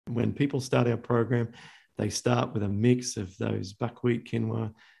when people start our program, they start with a mix of those buckwheat,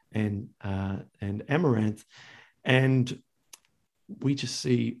 quinoa, and amaranth. And we just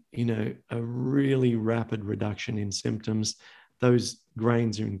see, a really rapid reduction in symptoms. Those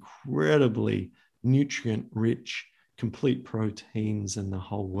grains are incredibly nutrient rich, complete proteins and the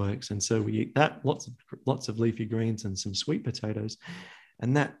whole works. And so we eat that, lots of leafy greens and some sweet potatoes,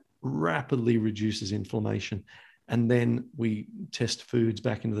 and that rapidly reduces inflammation. And then we test foods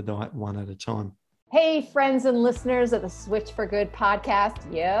back into the diet one at a time. Hey, friends and listeners of the Switch for Good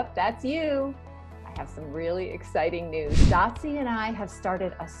podcast. Yep, that's you. I have some really exciting news. Dotsie and I have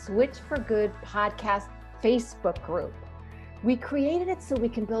started a Switch for Good podcast Facebook group. We created it so we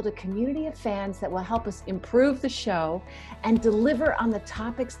can build a community of fans that will help us improve the show and deliver on the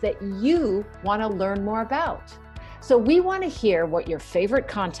topics that you want to learn more about. So we want to hear what your favorite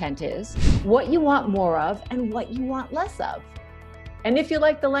content is, what you want more of, and what you want less of. And if you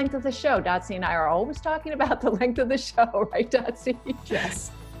like the length of the show, Dotsie and I are always talking about the length of the show, right, Dotsie?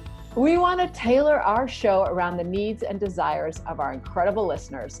 Yes. We want to tailor our show around the needs and desires of our incredible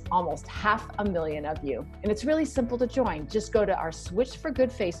listeners, almost 500,000 of you. And it's really simple to join. Just go to our Switch for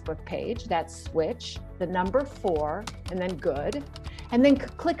Good Facebook page. That's Switch, the number 4, and then Good. And then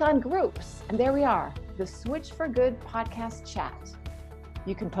click on groups. And there we are, the Switch for Good podcast chat.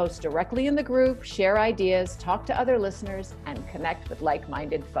 You can post directly in the group, share ideas, talk to other listeners, and connect with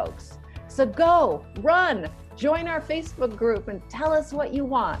like-minded folks. So go, run, join our Facebook group and tell us what you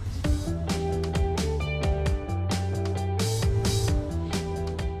want.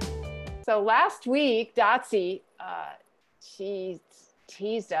 So last week, Dotsie, she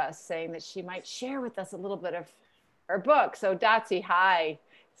teased us saying that she might share with us a little bit of her book. So Dotsie, hi,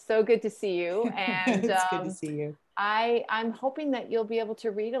 so good to see you. And it's good to see you. I'm hoping that you'll be able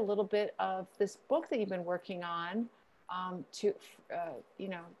to read a little bit of this book that you've been working on, to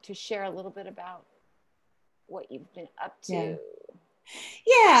share a little bit about what you've been up to.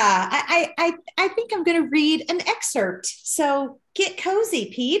 Yeah, I think I'm going to read an excerpt. So get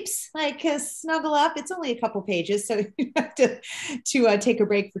cozy, peeps. Snuggle up. It's only a couple pages, so you have to take a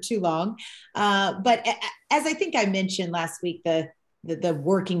break for too long. But as I think I mentioned last week, the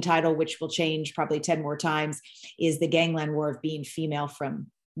working title, which will change probably 10 more times, is The Gangland War of Being Female, from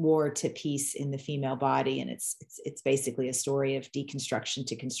War to Peace in the Female Body. And it's basically a story of deconstruction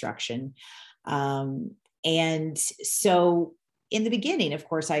to construction. And so in the beginning, of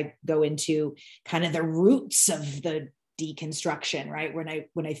course, I go into kind of the roots of the deconstruction, right?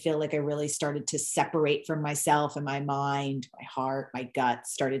 When I feel like I really started to separate from myself and my mind, my heart, my gut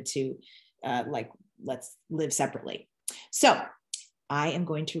started to let's live separately. So I am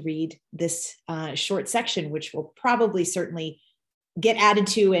going to read this short section, which will probably certainly get added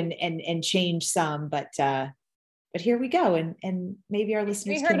to and change some, but here we go. And maybe our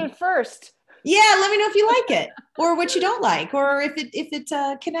listeners heard it first. Yeah. Let me know if you like it or what you don't like, or if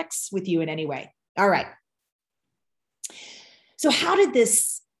it connects with you in any way. All right. So how did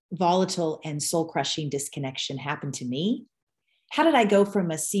this volatile and soul crushing disconnection happen to me? How did I go from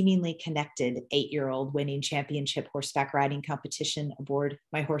a seemingly connected 8-year-old winning championship horseback riding competition aboard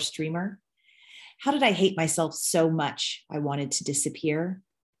my horse Dreamer? How did I hate myself so much I wanted to disappear?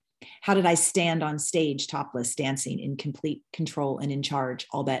 How did I stand on stage topless, dancing in complete control and in charge,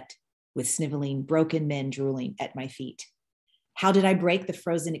 all bet with sniveling, broken men drooling at my feet? How did I break the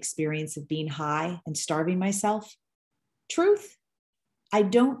frozen experience of being high and starving myself? Truth, I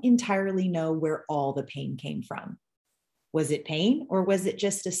don't entirely know where all the pain came from. Was it pain, or was it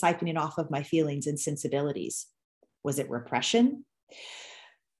just a siphoning off of my feelings and sensibilities? Was it repression?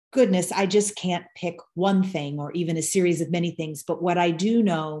 Goodness, I just can't pick one thing or even a series of many things. But what I do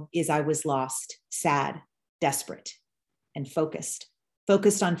know is I was lost, sad, desperate, and focused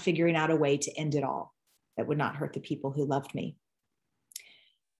on figuring out a way to end it all that would not hurt the people who loved me.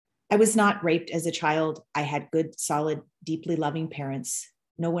 I was not raped as a child. I had good, solid, deeply loving parents.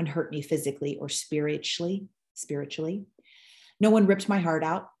 No one hurt me physically or spiritually. No one ripped my heart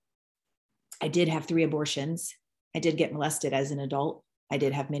out. I did have 3 abortions. I did get molested as an adult. I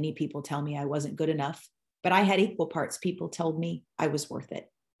did have many people tell me I wasn't good enough, but I had equal parts people told me I was worth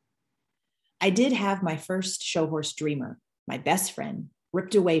it. I did have my first show horse Dreamer, my best friend,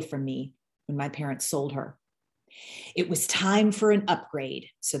 ripped away from me when my parents sold her. It was time for an upgrade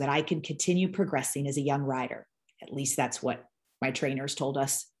so that I could continue progressing as a young rider. At least that's what my trainers told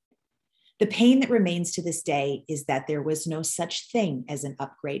us. The pain that remains to this day is that there was no such thing as an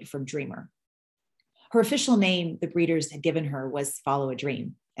upgrade from Dreamer. Her official name the breeders had given her was Follow a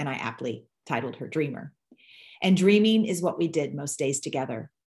Dream, and I aptly titled her Dreamer. And dreaming is what we did most days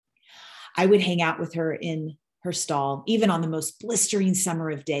together. I would hang out with her in her stall, even on the most blistering summer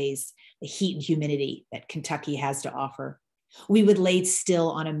of days, the heat and humidity that Kentucky has to offer. We would lay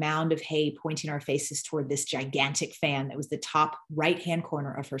still on a mound of hay, pointing our faces toward this gigantic fan that was the top right-hand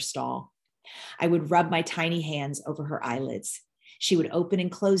corner of her stall. I would rub my tiny hands over her eyelids. She would open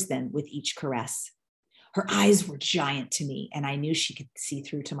and close them with each caress. Her eyes were giant to me, and I knew she could see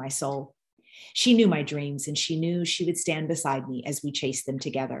through to my soul. She knew my dreams, and she knew she would stand beside me as we chased them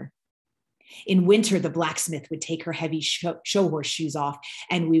together. In winter, the blacksmith would take her heavy show horse shoes off,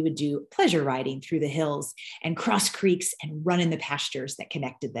 and we would do pleasure riding through the hills and cross creeks and run in the pastures that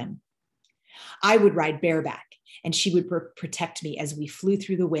connected them. I would ride bareback, and she would protect me as we flew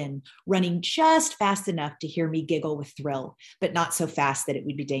through the wind, running just fast enough to hear me giggle with thrill, but not so fast that it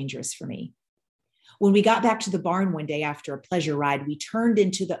would be dangerous for me. When we got back to the barn one day after a pleasure ride, we turned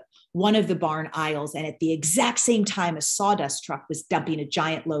into one of the barn aisles, and at the exact same time, a sawdust truck was dumping a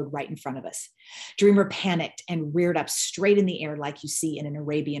giant load right in front of us. Dreamer panicked and reared up straight in the air like you see in an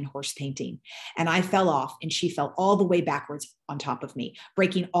Arabian horse painting. And I fell off, and she fell all the way backwards on top of me,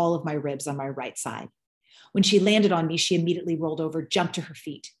 breaking all of my ribs on my right side. When she landed on me, she immediately rolled over, jumped to her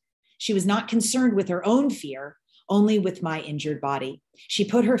feet. She was not concerned with her own fear, only with my injured body. She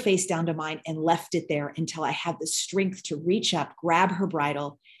put her face down to mine and left it there until I had the strength to reach up, grab her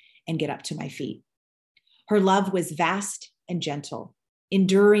bridle, and get up to my feet. Her love was vast and gentle,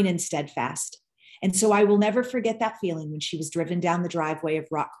 enduring and steadfast. And so I will never forget that feeling when she was driven down the driveway of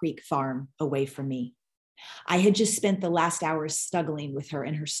Rock Creek Farm away from me. I had just spent the last hours snuggling with her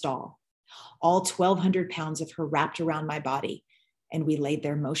in her stall, all 1,200 pounds of her wrapped around my body, and we laid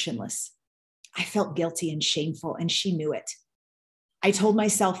there motionless. I felt guilty and shameful, and she knew it. I told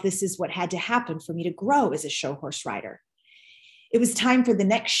myself this is what had to happen for me to grow as a show horse rider. It was time for the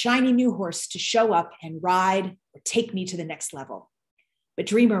next shiny new horse to show up and ride or take me to the next level. But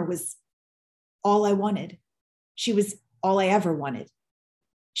Dreamer was all I wanted. She was all I ever wanted.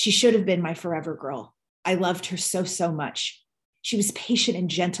 She should have been my forever girl. I loved her so, so much. She was patient and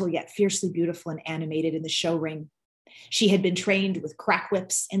gentle, yet fiercely beautiful and animated in the show ring. She had been trained with crack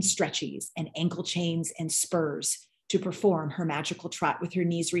whips and stretchies and ankle chains and spurs to perform her magical trot with her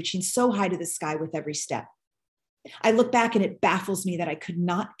knees reaching so high to the sky with every step. I look back and it baffles me that I could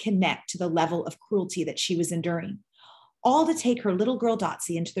not connect to the level of cruelty that she was enduring, all to take her little girl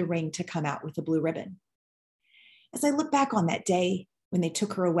Dotsie into the ring to come out with a blue ribbon. As I look back on that day when they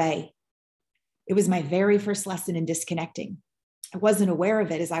took her away, it was my very first lesson in disconnecting. I wasn't aware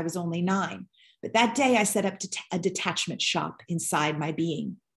of it as I was only 9. But that day I set up a detachment shop inside my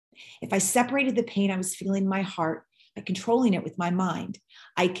being. If I separated the pain I was feeling in my heart by controlling it with my mind,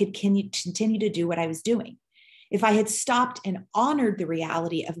 I could continue to do what I was doing. If I had stopped and honored the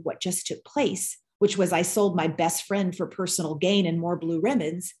reality of what just took place, which was I sold my best friend for personal gain and more blue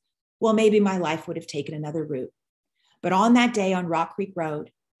ribbons, well, maybe my life would have taken another route. But on that day on Rock Creek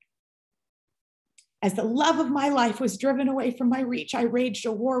Road, as the love of my life was driven away from my reach, I waged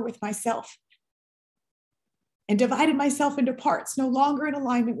a war with myself and divided myself into parts, no longer in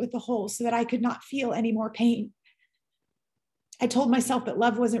alignment with the whole, so that I could not feel any more pain. I told myself that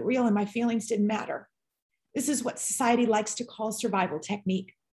love wasn't real and my feelings didn't matter. This is what society likes to call survival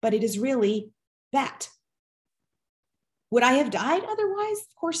technique, but it is really that. Would I have died otherwise?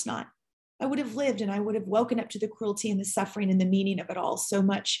 Of course not. I would have lived and I would have woken up to the cruelty and the suffering and the meaning of it all so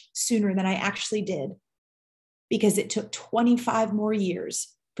much sooner than I actually did, because it took 25 more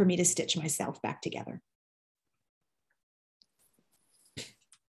years for me to stitch myself back together.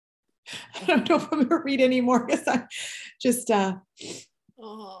 I don't know if I'm going to read anymore because I'm just. Oh,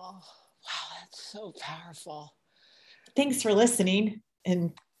 wow, that's so powerful. Thanks for listening.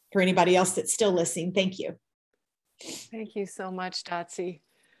 And for anybody else that's still listening, thank you. Thank you so much, Dotsie.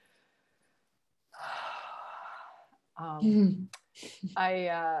 I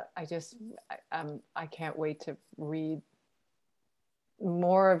can't wait to read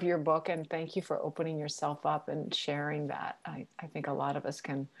more of your book, and thank you for opening yourself up and sharing that. I think a lot of us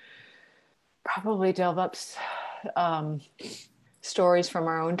can probably delve up stories from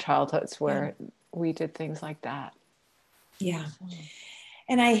our own childhoods where we did things like that. Yeah.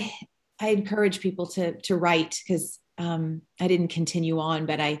 And I encourage people to write, because I didn't continue on,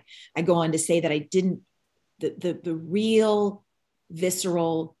 but I go on to say that I didn't, the real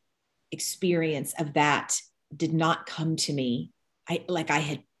visceral experience of that did not come to me.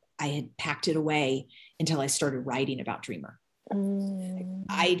 I had packed it away until I started writing about Dreamer.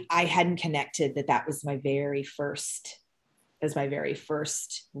 I hadn't connected that was my very first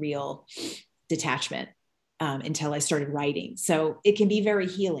real detachment until I started writing. So it can be very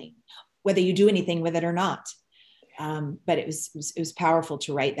healing, whether you do anything with it or not. But it was powerful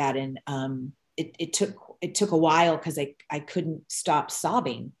to write that. And it took it took a while because I couldn't stop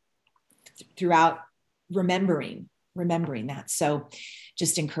sobbing throughout remembering that. So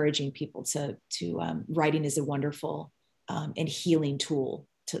just encouraging people to writing is a wonderful and healing tool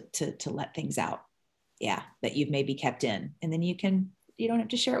to let things out. Yeah. That you've maybe kept in, and then you don't have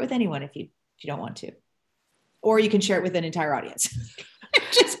to share it with anyone if you don't want to, or you can share it with an entire audience.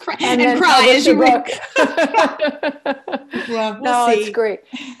 Just cry and cry as you book. Well, we'll see. It's great.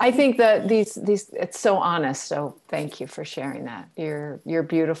 I think that these it's so honest. So thank you for sharing that. You're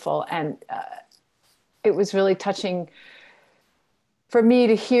beautiful, and it was really touching for me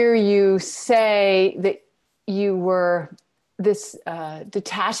to hear you say that you were this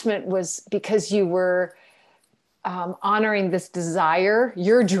detachment was because you were honoring this desire,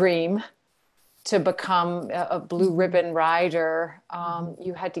 your dream, to become a blue ribbon rider.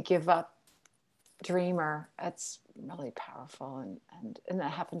 You had to give up dreamer. That's really powerful. And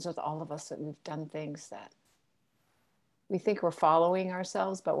that happens with all of us, that we've done things that we think we're following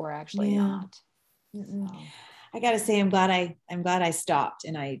ourselves, but we're actually not. So. I got to say, I'm glad I stopped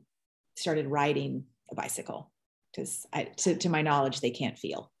and I started riding a bicycle, because to my knowledge, they can't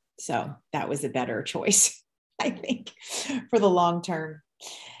feel. So that was a better choice, I think, for the long term.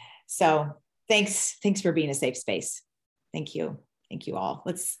 So thanks for being a safe space. Thank you all.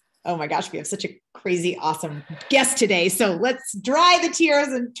 Oh my gosh, we have such a crazy, awesome guest today. So let's dry the tears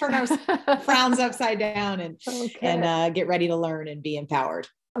and turn our frowns upside down and get ready to learn and be empowered.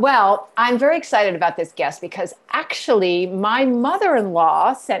 Well, I'm very excited about this guest because actually my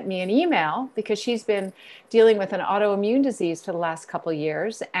mother-in-law sent me an email because she's been dealing with an autoimmune disease for the last couple of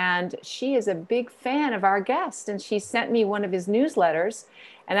years. And she is a big fan of our guest. And she sent me one of his newsletters,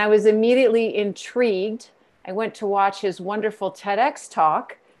 and I was immediately intrigued. I went to watch his wonderful TEDx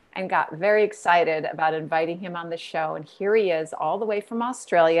talk and got very excited about inviting him on the show. And here he is, all the way from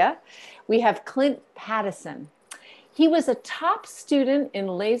Australia. We have Clint Paddison. He was a top student in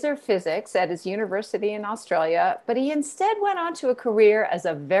laser physics at his university in Australia, but he instead went on to a career as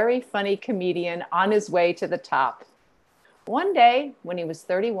a very funny comedian on his way to the top. One day, when he was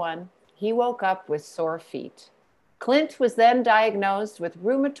 31, he woke up with sore feet. Clint was then diagnosed with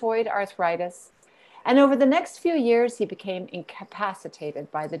rheumatoid arthritis, and over the next few years, he became incapacitated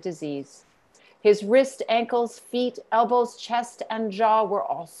by the disease. His wrist, ankles, feet, elbows, chest, and jaw were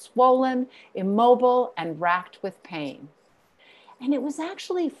all swollen, immobile, and racked with pain. And it was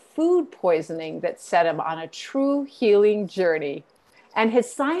actually food poisoning that set him on a true healing journey. And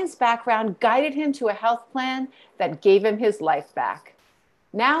his science background guided him to a health plan that gave him his life back.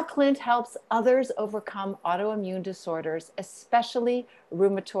 Now Clint helps others overcome autoimmune disorders, especially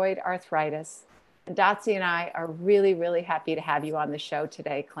rheumatoid arthritis. And Dotsie and I are really, really happy to have you on the show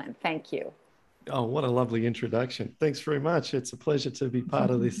today, Clint. Thank you. Oh, what a lovely introduction. Thanks very much. It's a pleasure to be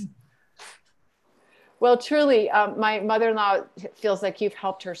part of this. Well, truly, my mother-in-law feels like you've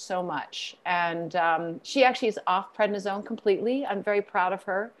helped her so much. And she actually is off prednisone completely. I'm very proud of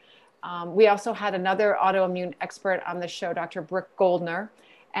her. We also had another autoimmune expert on the show, Dr. Brooke Goldner.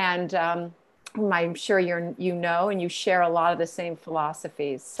 And I'm sure you know, and you share a lot of the same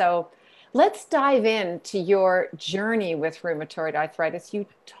philosophies. So let's dive into your journey with rheumatoid arthritis. You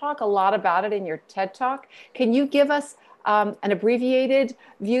talk a lot about it in your TED Talk. Can you give us an abbreviated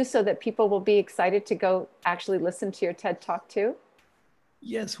view so that people will be excited to go actually listen to your TED Talk too?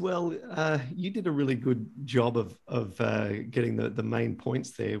 Yes, well, you did a really good job of getting the main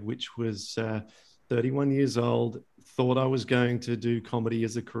points there, which was 31 years old, thought I was going to do comedy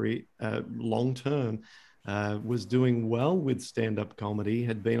as a career long term. Was doing well with stand-up comedy,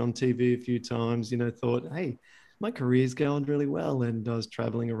 had been on TV a few times, thought, hey, my career's going really well. And I was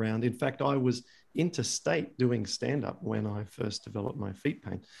traveling around. In fact, I was interstate doing stand-up when I first developed my feet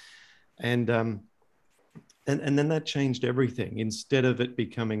pain. And then that changed everything. Instead of it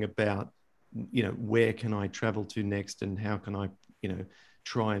becoming about, where can I travel to next and how can I,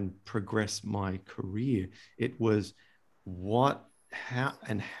 try and progress my career? It was how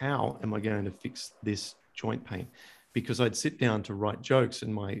am I going to fix this joint pain? Because I'd sit down to write jokes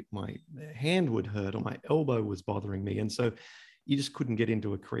and my hand would hurt or my elbow was bothering me. And so you just couldn't get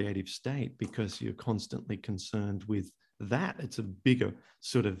into a creative state because you're constantly concerned with that. It's a bigger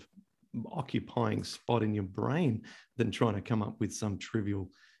sort of occupying spot in your brain than trying to come up with some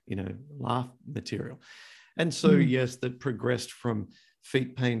trivial, laugh material. And so, yes, that progressed from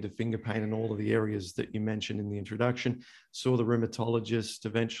feet pain to finger pain and all of the areas that you mentioned in the introduction. Saw the rheumatologist.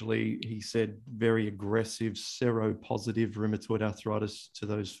 Eventually, he said very aggressive seropositive rheumatoid arthritis to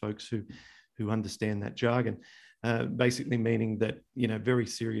those folks who understand that jargon, basically meaning that, very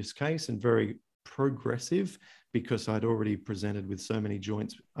serious case and very progressive, because I'd already presented with so many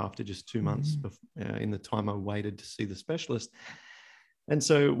joints after just 2 months in the time I waited to see the specialist. And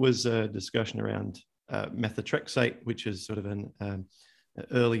so it was a discussion around methotrexate, which is sort of an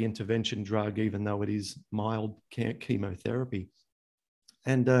early intervention drug, even though it is mild chemotherapy.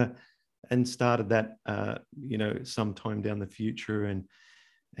 And started that, sometime down the future.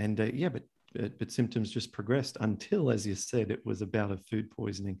 But symptoms just progressed until, as you said, it was about a food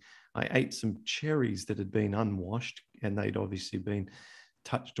poisoning. I ate some cherries that had been unwashed, and they'd obviously been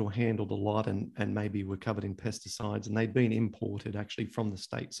touched or handled a lot, and maybe were covered in pesticides, and they'd been imported actually from the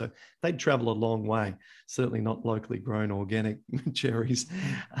States. So they'd travel a long way, certainly not locally grown organic cherries.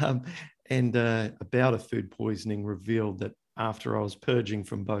 About a food poisoning revealed that after I was purging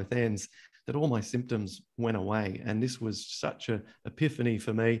from both ends, that all my symptoms went away. And this was such an epiphany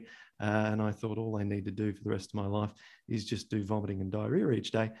for me. And I thought all I need to do for the rest of my life is just do vomiting and diarrhea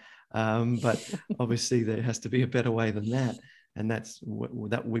each day. But obviously there has to be a better way than that. And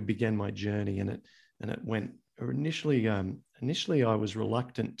that we began my journey, and it went initially. Initially, I was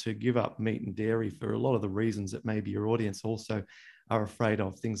reluctant to give up meat and dairy for a lot of the reasons that maybe your audience also are afraid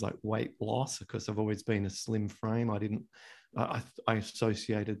of, things like weight loss, because I've always been a slim frame. I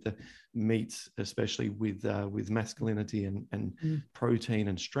associated the meats, especially with masculinity and protein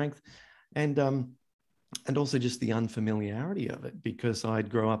and strength, and also just the unfamiliarity of it, because I'd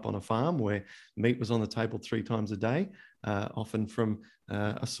grow up on a farm where meat was on the table 3 times a day, often from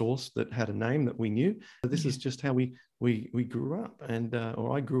a source that had a name that we knew. So this is just how we grew up,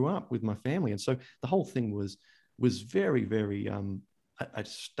 or I grew up with my family, and so the whole thing was very, very a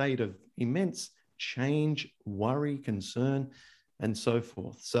state of immense change, worry, concern, and so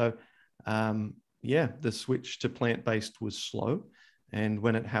forth. So the switch to plant-based was slow. And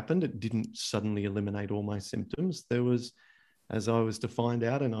when it happened, it didn't suddenly eliminate all my symptoms. There was, as I was to find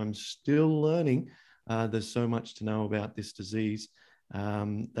out, and I'm still learning, there's so much to know about this disease,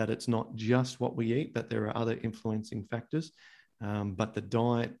 that it's not just what we eat, but there are other influencing factors. But the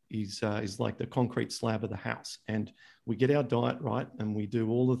diet is like the concrete slab of the house. And we get our diet right, and we do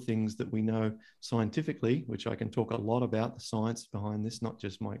all the things that we know scientifically, which I can talk a lot about, the science behind this, not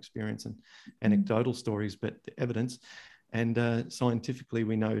just my experience and anecdotal stories, but the evidence. And scientifically,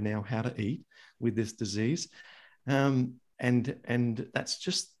 we know now how to eat with this disease. And that's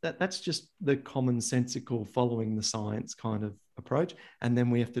just the commonsensical following the science kind of approach. And then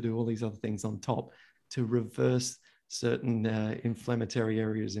we have to do all these other things on top to reverse certain inflammatory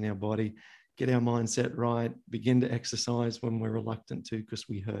areas in our body, get our mindset right, begin to exercise when we're reluctant to because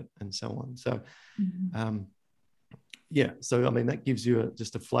we hurt, and so on. So, so I mean, that gives you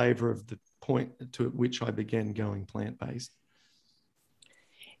just a flavor of the point to which I began going plant-based.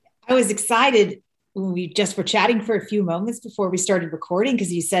 I was excited when we just were chatting for a few moments before we started recording,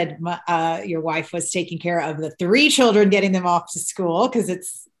 because you said your wife was taking care of the 3 children, getting them off to school, because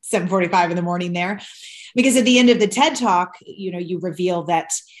it's 7:45 in the morning there. Because at the end of the TED Talk, you reveal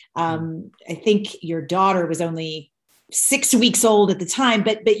that I think your daughter was only 6 weeks old at the time,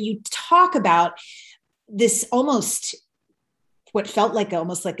 but you talk about this almost what felt like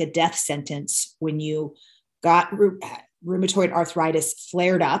almost like a death sentence when you got rheumatoid arthritis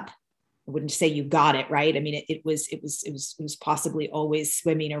flared up. I wouldn't say you got it, right? I mean, it was possibly always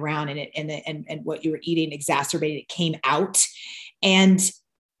swimming around in it, and what you were eating exacerbated. It came out, and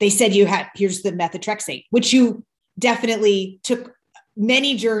they said here's the methotrexate, which you definitely took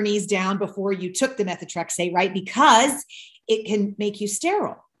many journeys down before you took the methotrexate, right? Because it can make you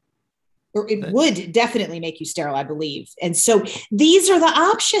sterile. Or it would definitely make you sterile, I believe. And so these are the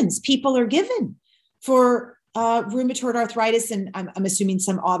options people are given for rheumatoid arthritis, and I'm assuming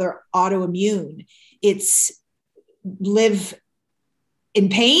some other autoimmune. It's live in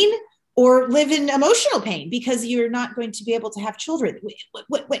pain or live in emotional pain because you're not going to be able to have children.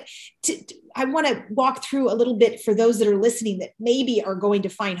 I want to walk through a little bit for those that are listening that maybe are going to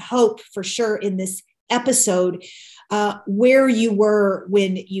find hope for sure in this episode, where you were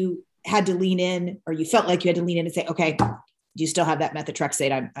when you had to lean in, or you felt like you had to lean in and say, okay, do you still have that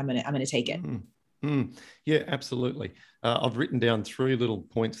methotrexate? I'm going to take it. Yeah, absolutely. I've written down 3 little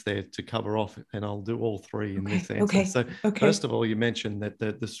points there to cover off, and I'll do all 3 in this answer. So first of all, you mentioned that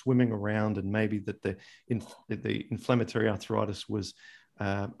the swimming around, and maybe that the inflammatory arthritis was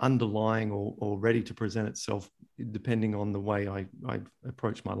underlying or ready to present itself, depending on the way I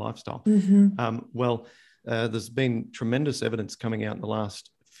approach my lifestyle. There's been tremendous evidence coming out in the last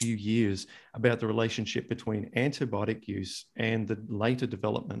few years about the relationship between antibiotic use and the later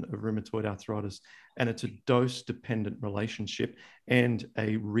development of rheumatoid arthritis. And it's a dose-dependent relationship and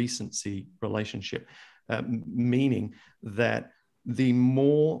a recency relationship, meaning that the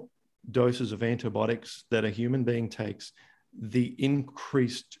more doses of antibiotics that a human being takes, the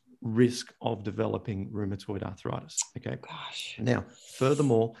increased risk of developing rheumatoid arthritis. Okay. Gosh. Now,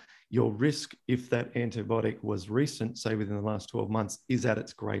 furthermore, your risk, if that antibiotic was recent, say within the last 12 months, is at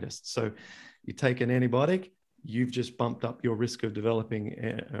its greatest. So you take an antibiotic, you've just bumped up your risk of developing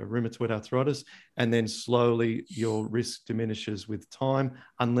rheumatoid arthritis, and then slowly your risk diminishes with time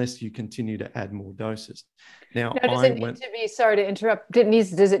unless you continue to add more doses. Now does it need to be, sorry to interrupt,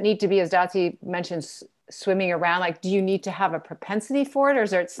 does it need to be, as Dotsie mentioned, swimming around? Like, do you need to have a propensity for it, or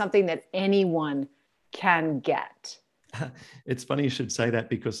is it something that anyone can get? It's funny you should say that,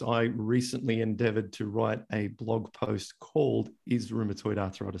 because I recently endeavored to write a blog post called "Is Rheumatoid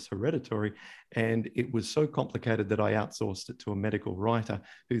Arthritis Hereditary?" And it was so complicated that I outsourced it to a medical writer,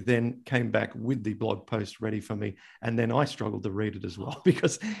 who then came back with the blog post ready for me. And then I struggled to read it as well,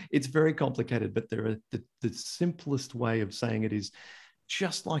 because it's very complicated. But there are the simplest way of saying it is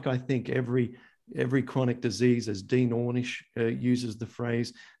just like, I think every chronic disease, as Dean Ornish uses the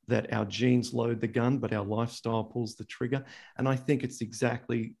phrase, that our genes load the gun, but our lifestyle pulls the trigger. And I think it's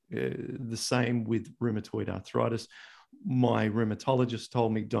exactly the same with rheumatoid arthritis. My rheumatologist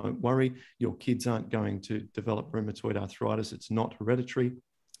told me, don't worry, your kids aren't going to develop rheumatoid arthritis. It's not hereditary.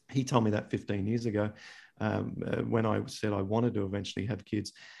 He told me that 15 years ago when I said I wanted to eventually have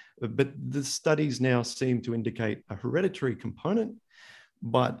kids. But the studies now seem to indicate a hereditary component.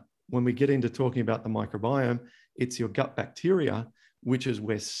 But when we get into talking about the microbiome, it's your gut bacteria, which is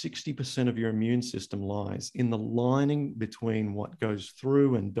where 60% of your immune system lies, in the lining between what goes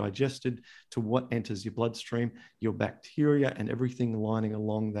through and digested to what enters your bloodstream. Your bacteria and everything lining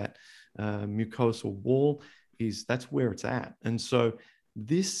along that mucosal wall, that's where it's at. And so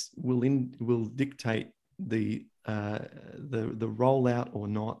this will dictate the rollout or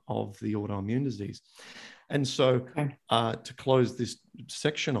not of the autoimmune disease. And so to close this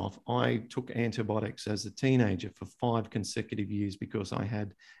section off, I took antibiotics as a teenager for 5 consecutive years because I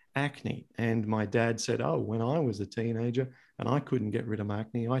had acne. And my dad said, oh, when I was a teenager and I couldn't get rid of my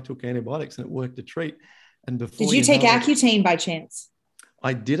acne, I took antibiotics and it worked a treat. And before Did you take Accutane by chance?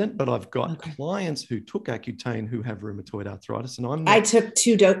 I didn't, but I've got clients who took Accutane who have rheumatoid arthritis, and I took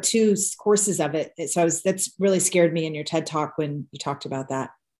two courses of it. So that's really scared me in your TED talk when you talked about that.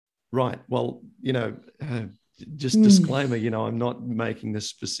 Right. Well, just disclaimer, I'm not making this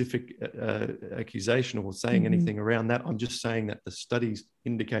specific accusation or saying anything around that. I'm just saying that the studies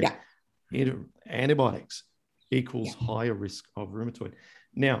indicate antibiotics equals higher risk of rheumatoid.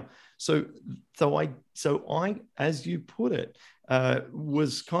 Now, so I, as you put it,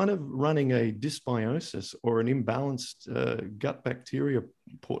 was kind of running a dysbiosis or an imbalanced gut bacteria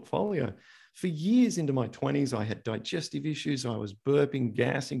portfolio. For years into my 20s, I had digestive issues. I was burping,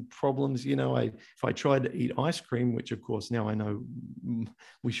 gassing problems. If I tried to eat ice cream, which of course now I know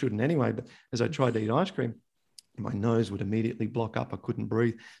we shouldn't anyway, but as I tried to eat ice cream, my nose would immediately block up. I couldn't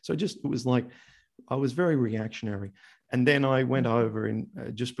breathe. So it was like I was very reactionary. And then I went over in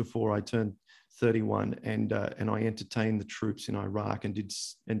just before I turned 31, and I entertained the troops in Iraq and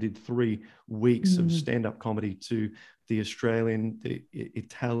did 3 weeks of stand-up comedy to the Australian, the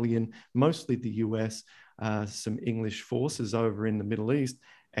Italian, mostly the US, some English forces over in the Middle East.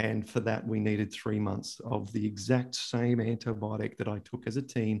 And for that, we needed 3 months of the exact same antibiotic that I took as a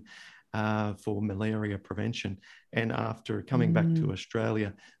teen for malaria prevention. And after coming back to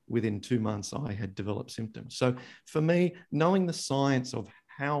Australia, within 2 months, I had developed symptoms. So for me, knowing the science of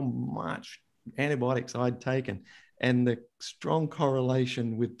how much antibiotics I'd taken and the strong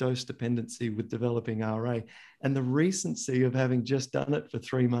correlation with dose dependency with developing RA, and the recency of having just done it for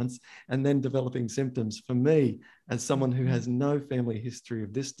 3 months and then developing symptoms, for me, as someone who has no family history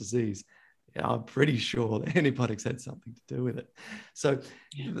of this disease, I'm pretty sure that antibiotics had something to do with it. So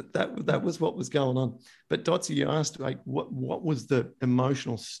that was what was going on. But Dotsie, you asked, like, what was the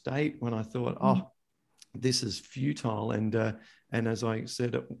emotional state when I thought, this is futile? And as I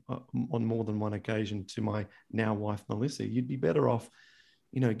said on more than one occasion to my now wife, Melissa, you'd be better off,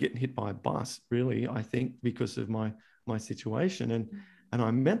 getting hit by a bus, really, I think, because of my situation. And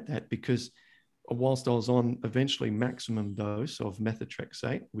I meant that because whilst I was on eventually maximum dose of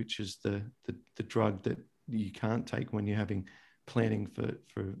methotrexate, which is the drug that you can't take when you're planning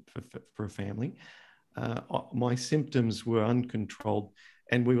for a family, my symptoms were uncontrolled.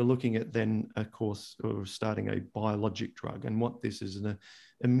 And we were looking at then, of course, starting a biologic drug. And what this is, an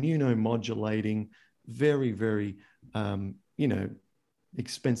immunomodulating, very, very,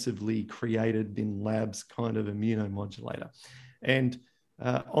 expensively created in labs kind of immunomodulator. And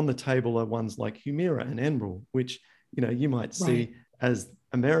on the table are ones like Humira and Enbrel, which, you might see as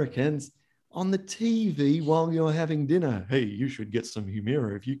Americans, on the TV while you're having dinner. Hey, you should get some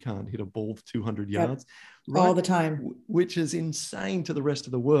Humira if you can't hit a ball 200 yards. Right? All the time. Which is insane to the rest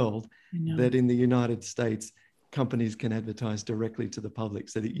of the world, that in the United States, companies can advertise directly to the public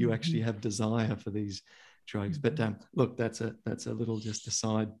so that you actually have desire for these drugs. But look, that's a little just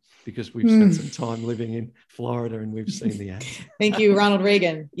aside, because we've spent some time living in Florida and we've seen the ads. Thank you, Ronald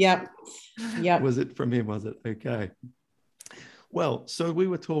Reagan. Yep. Was it from him? Was it? Okay. Well, so we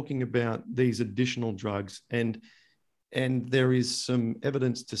were talking about these additional drugs, and there is some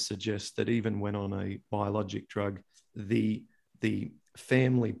evidence to suggest that even when on a biologic drug, the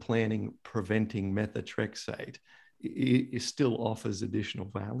family planning preventing methotrexate, it still offers additional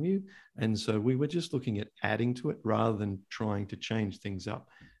value. And so we were just looking at adding to it rather than trying to change things up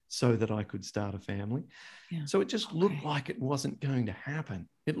so that I could start a family. Yeah. So it just looked like it wasn't going to happen.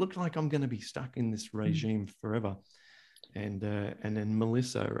 It looked like I'm going to be stuck in this regime forever. And then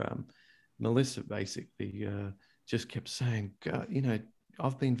Melissa basically just kept saying, God, you know,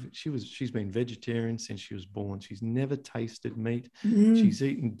 she's been vegetarian since she was born. She's never tasted meat. She's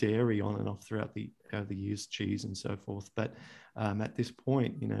eaten dairy on and off throughout the years, cheese and so forth. But at this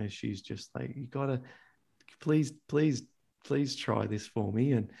point, you know, she's just like, you gotta please try this for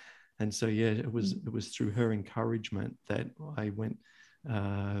me. And so yeah, it was through her encouragement that I went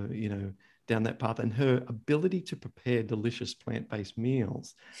down that path, and her ability to prepare delicious plant-based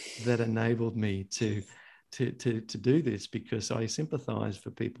meals that enabled me to do this, because I sympathize for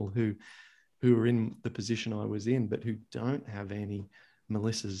people who are in the position I was in, but who don't have any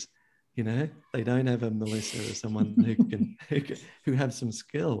Melissas, you know, they don't have a Melissa or someone who have some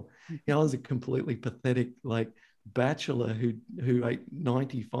skill. You know, I was a completely pathetic, like, bachelor who ate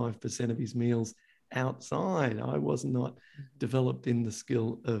 95% of his meals outside. I was not developed in the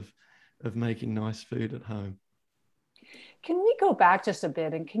skill of making nice food at home. Can we go back just a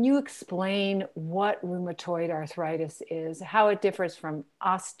bit, and can you explain what rheumatoid arthritis is, how it differs from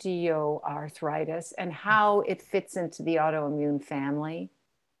osteoarthritis, and how it fits into the autoimmune family?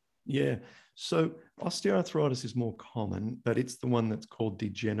 Yeah, so osteoarthritis is more common, but it's the one that's called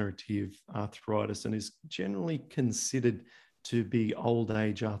degenerative arthritis and is generally considered to be old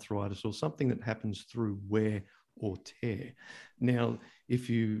age arthritis, or something that happens through wear or tear. Now, if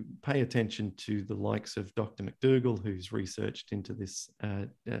you pay attention to the likes of Dr. McDougall, who's researched into this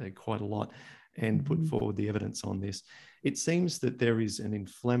quite a lot and put forward the evidence on this, it seems that there is an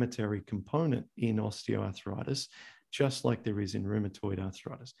inflammatory component in osteoarthritis, just like there is in rheumatoid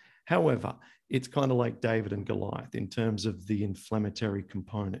arthritis. However, it's kind of like David and Goliath in terms of the inflammatory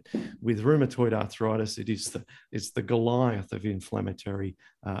component. With rheumatoid arthritis, it's the Goliath of inflammatory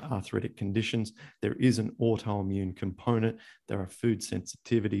arthritic conditions. There is an autoimmune component. There are food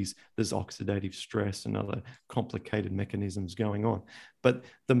sensitivities. There's oxidative stress and other complicated mechanisms going on. But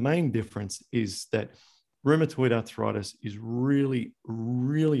the main difference is that rheumatoid arthritis is really,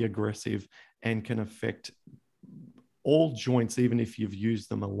 really aggressive and can affect all joints, even if you've used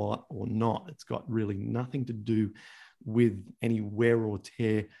them a lot or not. It's got really nothing to do with any wear or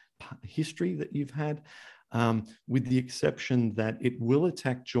tear history that you've had, with the exception that it will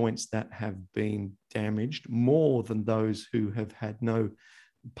attack joints that have been damaged more than those who have had no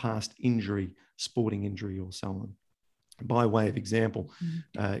past injury, sporting injury or so on. By way of example,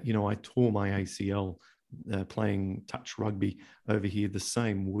 I tore my ACL playing touch rugby over here the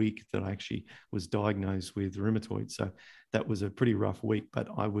same week that I actually was diagnosed with rheumatoid. So that was a pretty rough week, but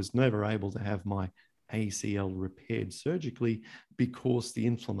I was never able to have my ACL repaired surgically because the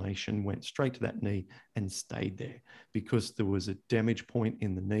inflammation went straight to that knee and stayed there, because there was a damage point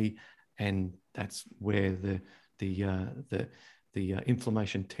in the knee, and that's where the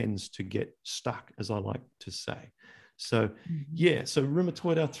inflammation tends to get stuck, as I like to say. So yeah, so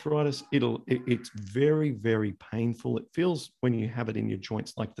rheumatoid arthritis, it's very, very painful. It feels when you have it in your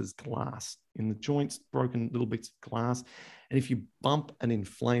joints like there's glass in the joints, broken little bits of glass. And if you bump an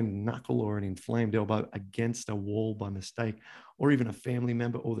inflamed knuckle or an inflamed elbow against a wall by mistake, or even a family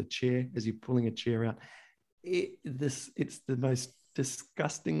member or the chair as you're pulling a chair out, it's the most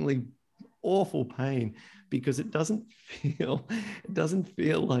disgustingly awful pain, because it doesn't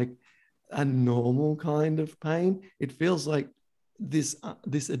feel like a normal kind of pain. It feels like this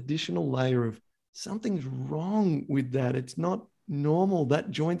additional layer of something's wrong with that. It's not normal. That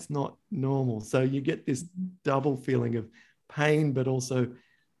joint's not normal. So you get this double feeling of pain, but also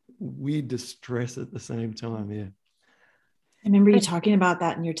weird distress at the same time. Yeah. I remember you talking about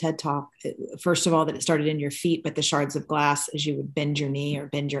that in your TED talk. First of all, that it started in your feet, but the shards of glass as you would bend your knee or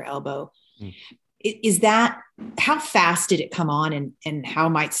bend your elbow. Is that, how fast did it come on, and how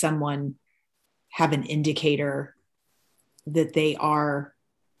might someone have an indicator that they are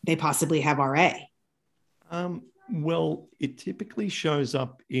they possibly have RA? Well, it typically shows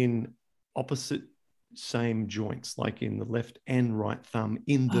up in opposite same joints, like in the left and right thumb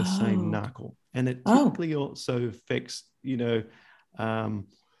in the same knuckle. And it typically also affects, the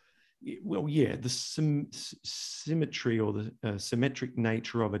symmetry or the symmetric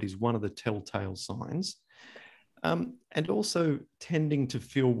nature of it is one of the telltale signs. And also tending to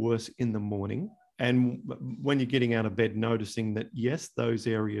feel worse in the morning. And when you're getting out of bed, noticing that, yes, those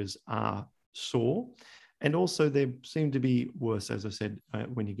areas are sore. And also they seem to be worse, as I said,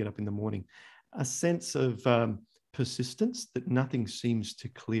 when you get up in the morning. A sense of persistence, that nothing seems to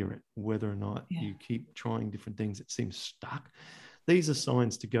clear it, whether or not you keep trying different things, it seems stuck. These are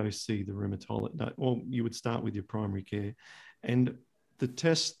signs to go see the rheumatologist. Well, you would start with your primary care. And the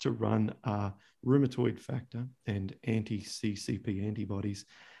tests to run are rheumatoid factor and anti-CCP antibodies.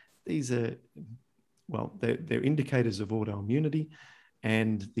 These are, they're indicators of autoimmunity,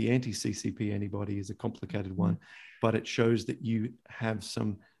 and the anti-CCP antibody is a complicated one, but it shows that you have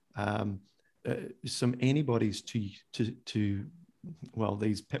some antibodies to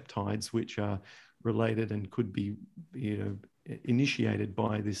these peptides, which are related and could be, initiated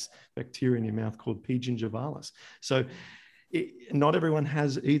by this bacteria in your mouth called P. gingivalis. So not everyone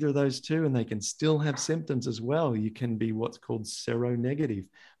has either of those two, and they can still have symptoms as well. You can be what's called seronegative.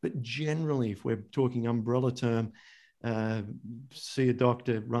 But generally, if we're talking umbrella term, see a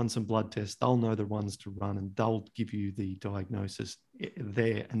doctor, run some blood tests. They'll know the ones to run, and they'll give you the diagnosis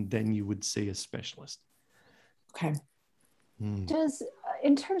there, and then you would see a specialist. Okay.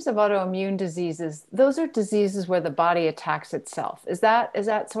 In terms of autoimmune diseases, those are diseases where the body attacks itself. Is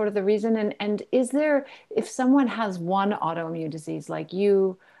that sort of the reason? And is there, if someone has one autoimmune disease like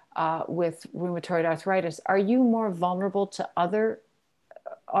you with rheumatoid arthritis, are you more vulnerable to other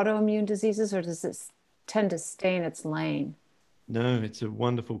autoimmune diseases, or does it tend to stay in its lane? No, it's a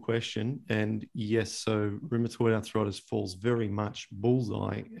wonderful question. And yes, so rheumatoid arthritis falls very much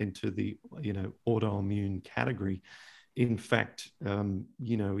bullseye into the, autoimmune category. In fact,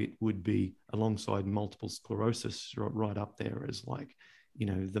 it would be alongside multiple sclerosis right up there as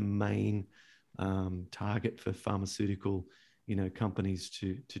the main target for pharmaceutical, companies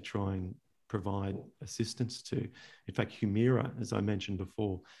to try and provide assistance to. In fact, Humira, as I mentioned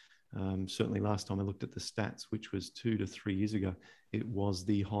before, certainly last time I looked at the stats, which was 2 to 3 years ago, it was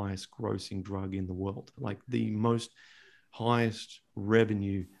the highest grossing drug in the world, like the most highest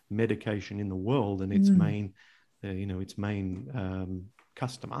revenue medication in the world, and its main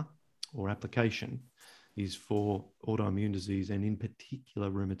customer or application is for autoimmune disease, and in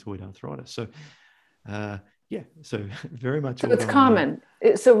particular rheumatoid arthritis. So, so very much. So it's common.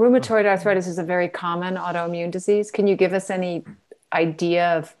 So rheumatoid arthritis is a very common autoimmune disease. Can you give us any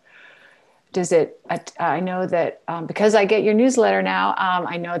idea of, I know that because I get your newsletter now,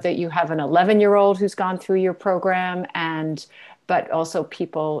 I know that you have an 11-year-old who's gone through your program, but also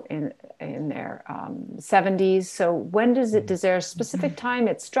people in their 70s. So when does there a specific time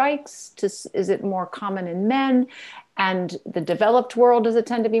it strikes? Is it more common in men? And the developed world, does it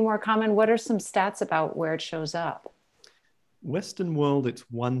tend to be more common? What are some stats about where it shows up? Western world, it's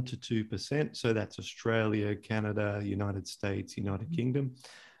 1 to 2%. So that's Australia, Canada, United States, United Kingdom.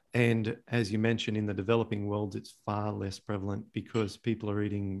 And as you mentioned, in the developing world, it's far less prevalent because people are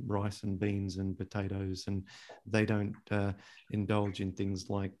eating rice and beans and potatoes, and they don't indulge in things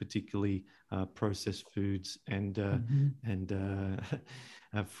like particularly processed foods and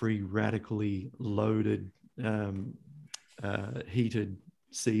free radically loaded heated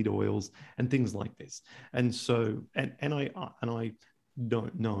seed oils and things like this. And so, and I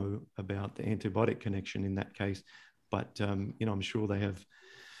don't know about the antibiotic connection in that case, but I'm sure they have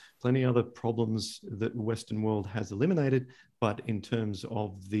plenty of other problems that the Western world has eliminated, but in terms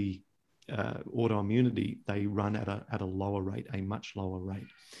of the autoimmunity, they run at a lower rate, a much lower rate.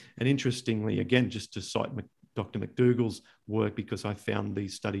 And interestingly, again, just to cite Dr. McDougall's work, because I found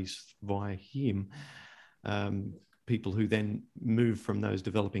these studies via him, people who then move from those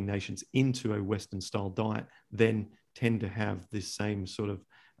developing nations into a Western style diet then tend to have this same sort of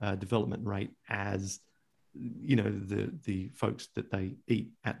development rate as the folks that they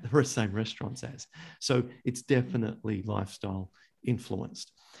eat at the same restaurants as. So it's definitely lifestyle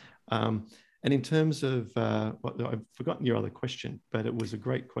influenced. And in terms of I've forgotten your other question, but it was a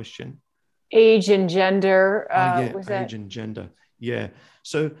great question. Age and gender. Age and gender. Yeah.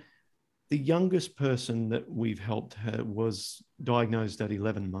 So the youngest person that we've helped her was diagnosed at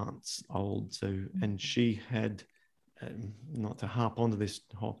 11 months old. So, and she had, not to harp on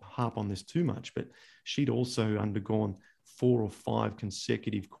this too much, but she'd also undergone 4 or 5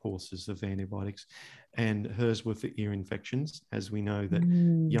 consecutive courses of antibiotics, and hers were for ear infections, as we know that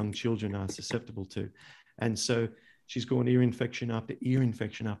young children are susceptible to. And so she's gone ear infection after ear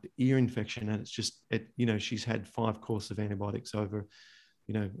infection after ear infection, and it's just, she's had 5 courses of antibiotics over,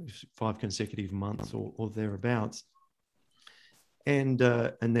 5 consecutive months or thereabouts. And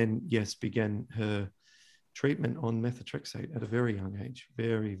then, yes, began her treatment on methotrexate at a very young age,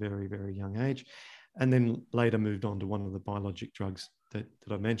 very, very, very young age, and then later moved on to one of the biologic drugs that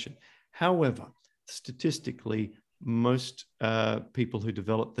I mentioned. However, statistically, most people who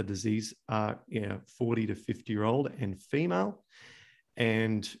develop the disease are 40 to 50-year-old and female,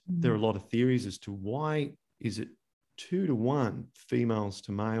 and there are a lot of theories as to why is it 2 to 1 females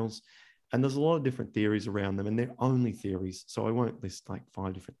to males. And there's a lot of different theories around them, and they're only theories. So I won't list like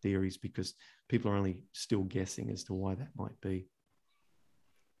 5 different theories because people are only still guessing as to why that might be.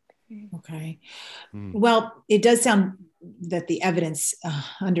 Okay. Well, it does sound that the evidence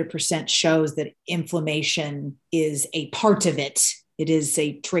 100% shows that inflammation is a part of it. It is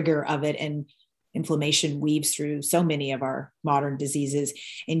a trigger of it, and inflammation weaves through so many of our modern diseases.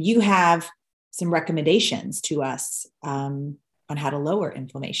 And you have some recommendations to us on how to lower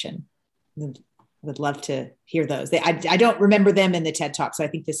inflammation. Would love to hear those. I don't remember them in the TED Talk, so I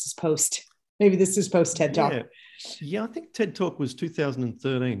think this is post. Maybe this is post TED Talk. Yeah, I think TED Talk was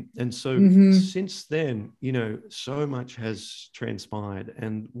 2013, and so since then, so much has transpired.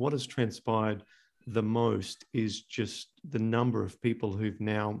 And what has transpired the most is just the number of people who've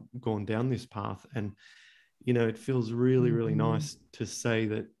now gone down this path. And it feels really, really nice to say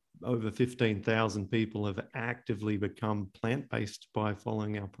that over 15,000 people have actively become plant-based by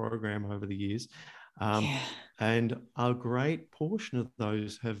following our program over the years. And a great portion of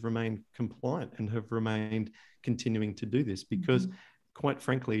those have remained compliant and have remained continuing to do this because, quite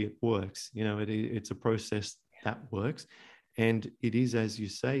frankly, it works. It's a process that works. And it is, as you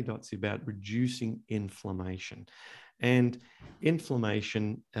say, Dotsy, about reducing inflammation. And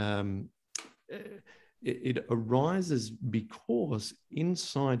inflammation, it arises because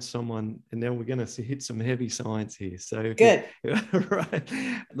inside someone, and now we're going to hit some heavy science here. So good. Right.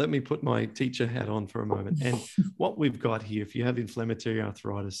 Let me put my teacher hat on for a moment. And what we've got here, if you have inflammatory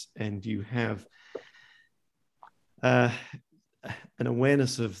arthritis and you have an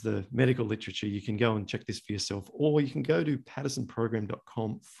awareness of the medical literature, you can go and check this for yourself, or you can go to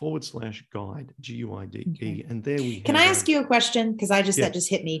paddisonprogram.com/guide, GUIDE. Okay. And there we Can I ask you a question? Because that just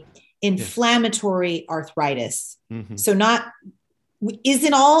hit me. Inflammatory arthritis. So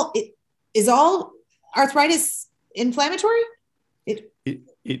is all arthritis inflammatory?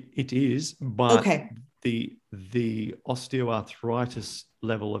 It is, but the osteoarthritis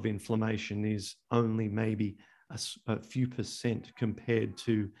level of inflammation is only maybe a few percent compared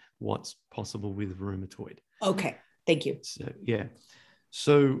to what's possible with rheumatoid. Okay, thank you.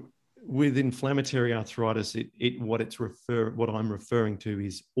 So with inflammatory arthritis, what I'm referring to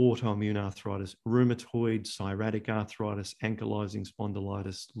is autoimmune arthritis, rheumatoid, psoriatic arthritis, ankylosing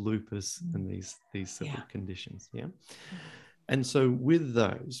spondylitis, lupus, and these sort of conditions. Yeah. And so with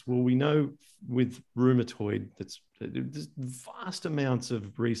those, we know with rheumatoid, there's vast amounts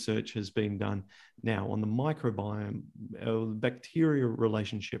of research has been done now on the microbiome, bacteria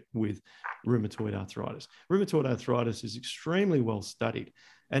relationship with rheumatoid arthritis. Rheumatoid arthritis is extremely well studied.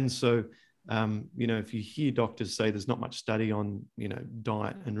 And so, if you hear doctors say there's not much study on,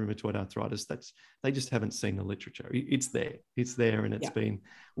 diet and rheumatoid arthritis, they just haven't seen the literature. It's there, and it's been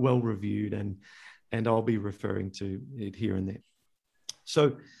well reviewed, and I'll be referring to it here and there.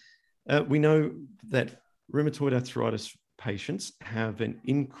 So we know that rheumatoid arthritis patients have an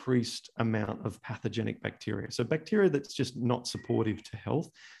increased amount of pathogenic bacteria. So bacteria that's just not supportive to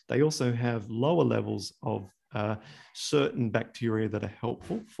health. They also have lower levels of certain bacteria that are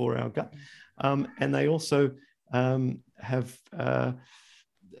helpful for our gut. And they also have,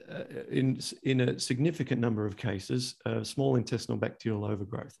 in a significant number of cases, small intestinal bacterial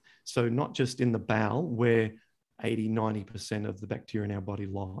overgrowth. So not just in the bowel where 80-90% of the bacteria in our body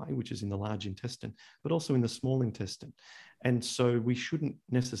lie, which is in the large intestine, but also in the small intestine. And so we shouldn't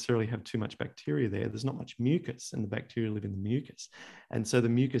necessarily have too much bacteria there. There's not much mucus, and the bacteria live in the mucus. And so the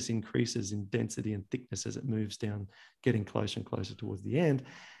mucus increases in density and thickness as it moves down, getting closer and closer towards the end,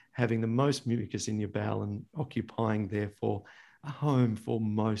 having the most mucus in your bowel and occupying, therefore, a home for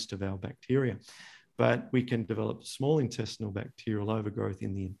most of our bacteria. But we can develop small intestinal bacterial overgrowth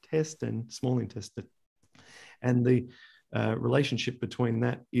in the intestine, small intestine. And the relationship between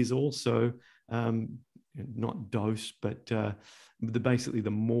that is also not dose, but basically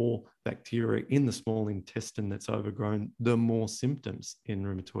the more bacteria in the small intestine that's overgrown, the more symptoms in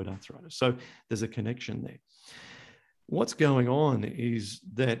rheumatoid arthritis. So there's a connection there. what's going on is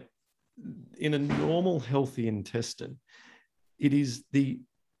that in a normal, healthy intestine, it is the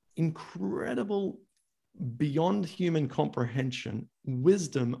incredible, beyond human comprehension,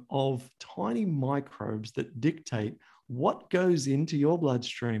 wisdom of tiny microbes that dictate what goes into your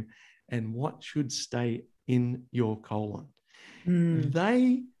bloodstream and what should stay in your colon.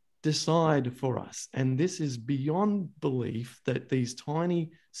 They decide for us. And this is beyond belief, that these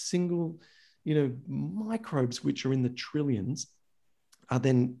tiny single, microbes, which are in the trillions, are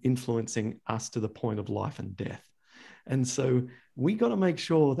then influencing us to the point of life and death. And so we got to make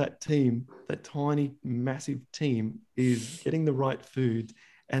sure that team, that tiny, massive team, is getting the right food,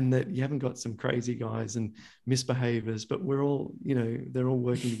 and that you haven't got some crazy guys and misbehaviors, but we're all, they're all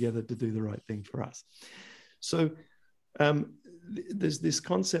working together to do the right thing for us. So there's this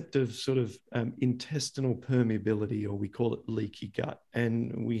concept of sort of intestinal permeability, or we call it leaky gut.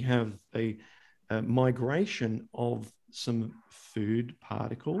 And we have a migration of some food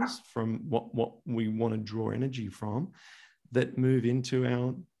particles from what we want to draw energy from, that move into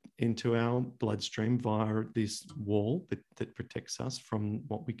our bloodstream via this wall that protects us from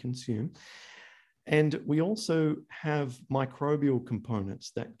what we consume. And we also have microbial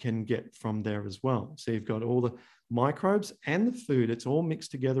components that can get from there as well. So you've got all the microbes and the food. It's all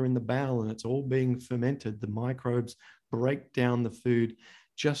mixed together in the bowel, and it's all being fermented. The microbes break down the food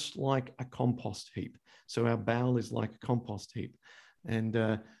just like a compost heap. So our bowel is like a compost heap.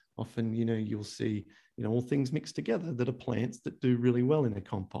 And often, you'll see, all things mixed together that are plants that do really well in a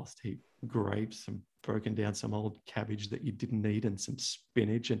compost heap. Grapes, some broken down, some old cabbage that you didn't need, and some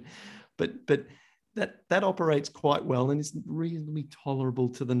spinach. But that operates quite well and is reasonably tolerable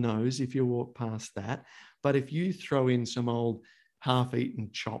to the nose if you walk past that. But if you throw in some old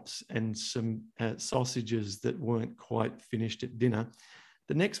half-eaten chops and some sausages that weren't quite finished at dinner,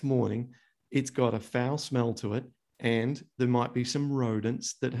 the next morning it's got a foul smell to it, and there might be some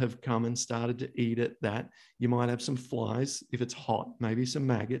rodents that have come and started to eat at that. You might have some flies if it's hot, maybe some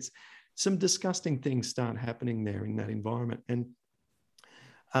maggots. Some disgusting things start happening there in that environment. And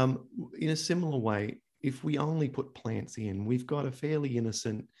in a similar way, if we only put plants in, we've got a fairly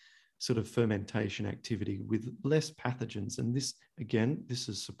innocent sort of fermentation activity with less pathogens. And this, again, this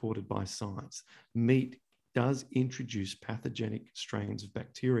is supported by science. Meat does introduce pathogenic strains of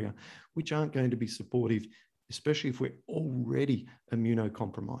bacteria, which aren't going to be supportive, especially if we're already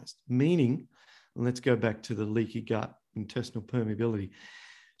immunocompromised. Meaning, and let's go back to the leaky gut, intestinal permeability.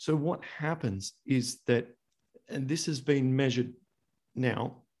 So what happens is that, and this has been measured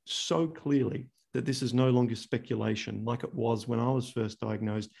now so clearly, that this is no longer speculation like it was when I was first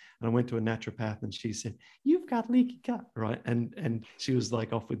diagnosed and I went to a naturopath and she said, "You've got leaky gut," right? And she was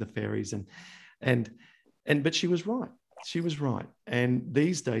like off with the fairies, but she was right. She was right. And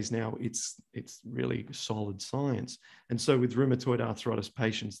these days now it's really solid science. And so with rheumatoid arthritis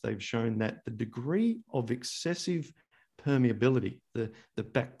patients, they've shown that the degree of excessive permeability, the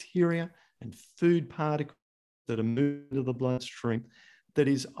bacteria and food particles that are moving to the bloodstream, that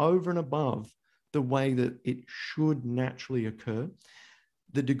is over and above the way that it should naturally occur,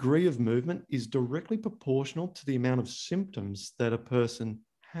 the degree of movement is directly proportional to the amount of symptoms that a person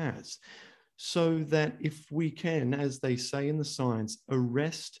has. So that if we can, as they say in the science,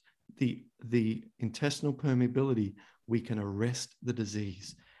 arrest the intestinal permeability, we can arrest the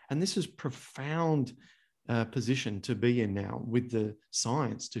disease. And this is profound position to be in now with the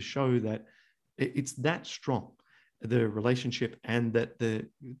science, to show that it's that strong, the relationship, and that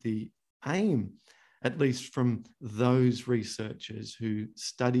the aim, at least from those researchers who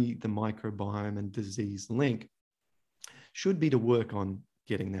study the microbiome and disease link, should be to work on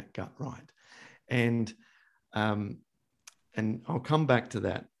getting that gut right. And I'll come back to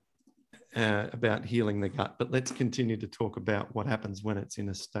that about healing the gut, but let's continue to talk about what happens when it's in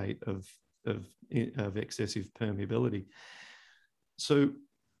a state of excessive permeability. So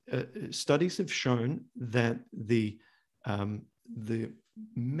studies have shown that the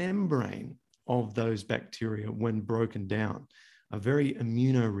membrane of those bacteria, when broken down, are very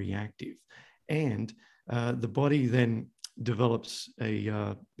immunoreactive, and the body then develops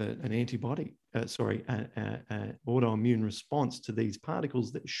an antibody, an autoimmune response to these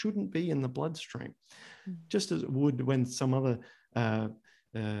particles that shouldn't be in the bloodstream, just as it would when some other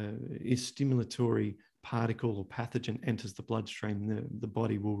stimulatory particle or pathogen enters the bloodstream. The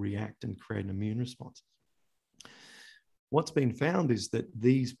body will react and create an immune response. What's been found is that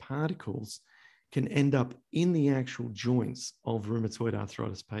these particles can end up in the actual joints of rheumatoid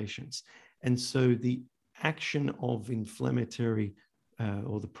arthritis patients. And so the action of inflammatory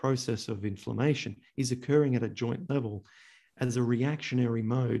or the process of inflammation is occurring at a joint level as a reactionary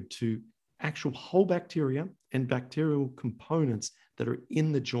mode to actual whole bacteria and bacterial components that are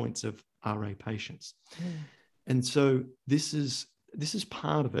in the joints of RA patients. And so this is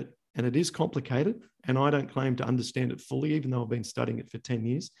part of it, and it is complicated, and I don't claim to understand it fully, even though I've been studying it for 10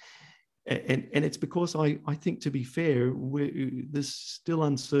 years. And it's because I think, to be fair, there's still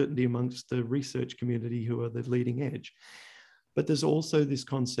uncertainty amongst the research community who are the leading edge. But there's also this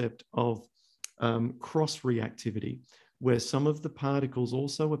concept of cross-reactivity, where some of the particles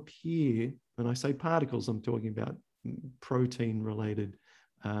also appear, and I say particles, I'm talking about protein-related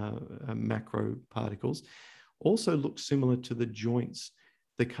macro particles, also look similar to the joints,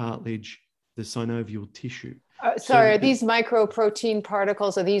 the cartilage, the synovial tissue. Sorry, are these microprotein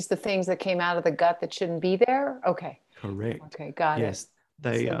particles, are these the things that came out of the gut that shouldn't be there? Okay. Correct. Okay, got it. Yes,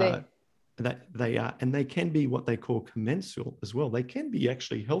 they are. They are, and they can be what they call commensal as well. They can be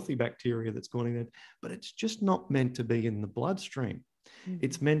actually healthy bacteria that's going in there, but it's just not meant to be in the bloodstream.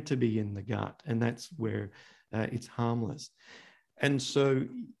 It's meant to be in the gut, and that's where it's harmless. And so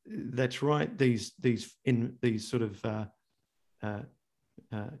that's right. These sort of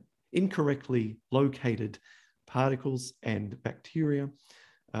incorrectly located particles and bacteria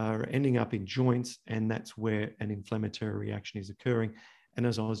are ending up in joints, and that's where an inflammatory reaction is occurring. And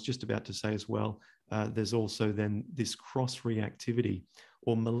as I was just about to say as well, there's also then this cross-reactivity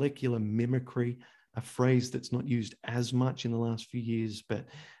or molecular mimicry, a phrase that's not used as much in the last few years, but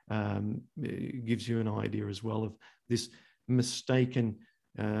it gives you an idea as well of this mistaken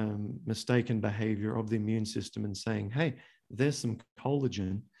behavior of the immune system, and saying, hey, there's some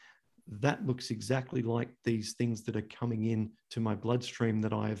collagen that looks exactly like these things that are coming in to my bloodstream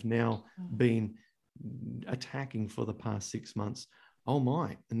that I have now been attacking for the past 6 months. Oh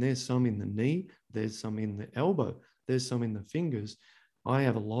my, and there's some in the knee, there's some in the elbow, there's some in the fingers. I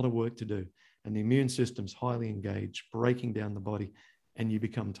have a lot of work to do. And the immune system's highly engaged, breaking down the body, and you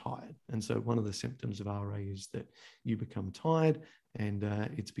become tired. And so one of the symptoms of RA is that you become tired, and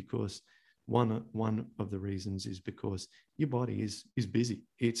it's because one of the reasons is because your body is busy.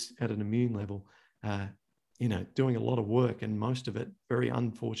 It's at an immune level, doing a lot of work, and most of it very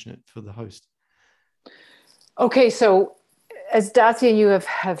unfortunate for the host. Okay, so as Dacia and you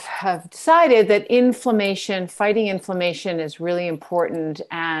have decided that fighting inflammation is really important,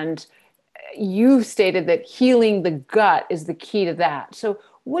 and you stated that healing the gut is the key to that. So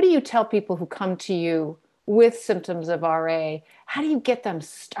what do you tell people who come to you with symptoms of RA? How do you get them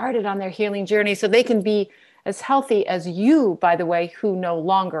started on their healing journey so they can be as healthy as you, by the way, who no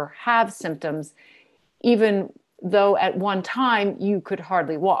longer have symptoms, even though at one time you could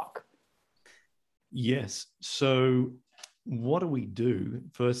hardly walk? Yes. So what do we do?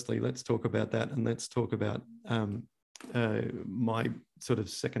 Firstly, let's talk about that, and let's talk about my sort of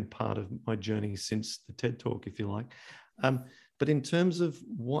second part of my journey since the TED Talk, if you like. But in terms of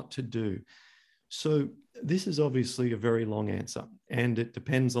what to do, so this is obviously a very long answer, and it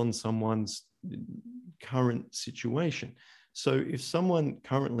depends on someone's current situation. So if someone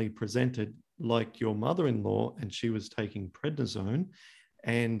currently presented like your mother-in-law, and she was taking prednisone,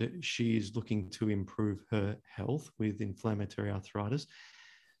 and she is looking to improve her health with inflammatory arthritis,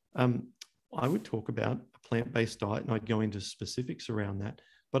 I would talk about a plant-based diet, and I'd go into specifics around that.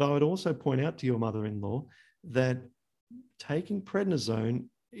 But I would also point out to your mother-in-law that taking prednisone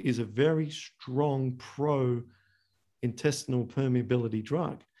is a very strong pro-intestinal permeability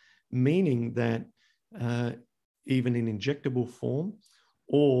drug, meaning that even in injectable form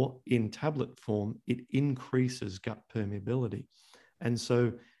or in tablet form, it increases gut permeability. And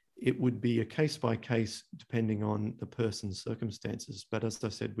so it would be a case by case depending on the person's circumstances. But as I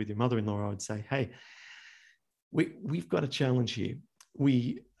said, with your mother-in-law, I would say, hey, we've got a challenge here.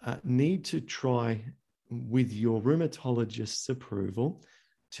 We need to try, with your rheumatologist's approval,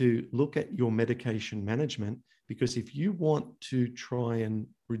 to look at your medication management, because if you want to try and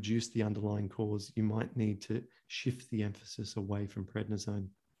reduce the underlying cause, you might need to shift the emphasis away from prednisone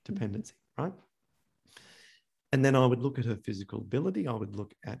dependency, right? And then I would look at her physical ability. I would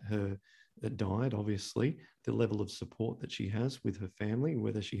look at her diet, obviously, the level of support that she has with her family,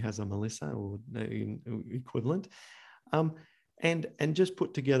 whether she has a Melissa or equivalent, and just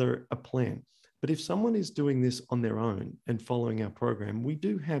put together a plan. But if someone is doing this on their own and following our program, we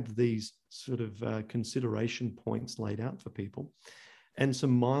do have these sort of consideration points laid out for people and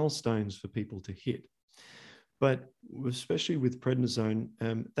some milestones for people to hit. But especially with prednisone,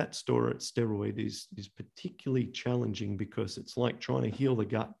 that steroid is particularly challenging, because it's like trying to heal the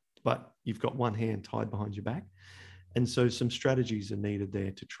gut, but you've got one hand tied behind your back. And so some strategies are needed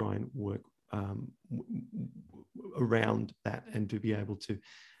there to try and work around that, and to be able to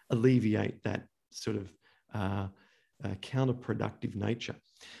alleviate that sort of counterproductive nature.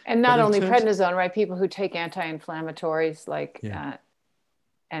 And not only prednisone, right? People who take anti-inflammatories like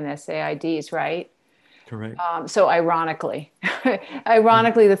NSAIDs, right? Correct. So ironically,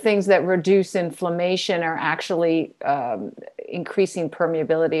 the things that reduce inflammation are actually increasing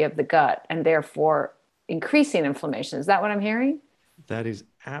permeability of the gut and therefore increasing inflammation. Is that what I'm hearing? That is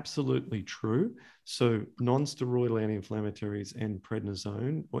absolutely true. So non-steroidal anti-inflammatories and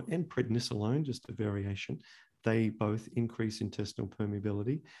prednisone, and prednisolone, just a variation, they both increase intestinal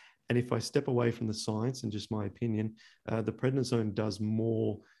permeability. And if I step away from the science and just my opinion, the prednisone does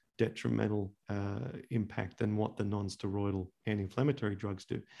more detrimental impact than what the non-steroidal anti-inflammatory drugs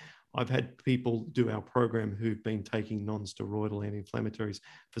do. I've had people do our program who've been taking non-steroidal anti-inflammatories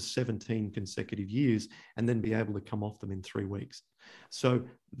for 17 consecutive years and then be able to come off them in 3 weeks. So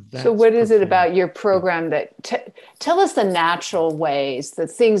what is it about your program that tell us the natural ways, the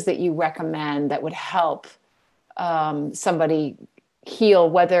things that you recommend that would help somebody heal,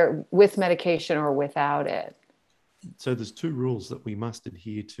 whether with medication or without it? So there's 2 rules that we must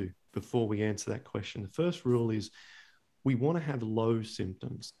adhere to before we answer that question. The first rule is we want to have low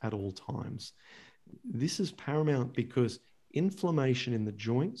symptoms at all times. This is paramount because inflammation in the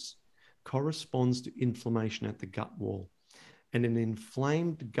joints corresponds to inflammation at the gut wall. And an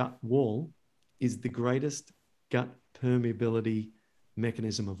inflamed gut wall is the greatest gut permeability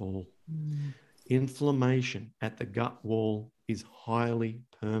mechanism of all. Inflammation at the gut wall is highly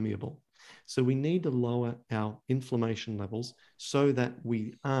permeable. So we need to lower our inflammation levels so that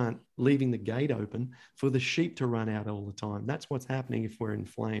we aren't leaving the gate open for the sheep to run out all the time. That's what's happening if we're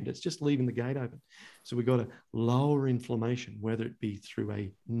inflamed. It's just leaving the gate open. So we've got to lower inflammation, whether it be through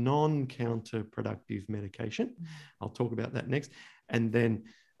a non-counterproductive medication. I'll talk about that next. And then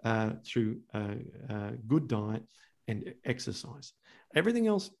through good diet and exercise. Everything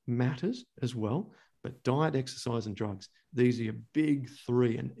else matters as well. But diet, exercise, and drugs, these are your big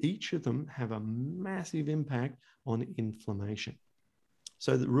 3, and each of them have a massive impact on inflammation.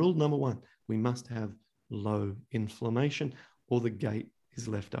 So the rule number 1, we must have low inflammation or the gate is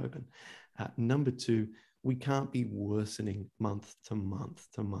left open. Number 2, we can't be worsening month to month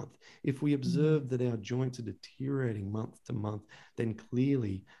to month. If we observe that our joints are deteriorating month to month, then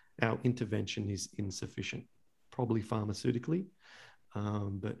clearly our intervention is insufficient, probably pharmaceutically.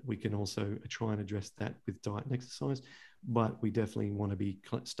 But we can also try and address that with diet and exercise. But we definitely want to be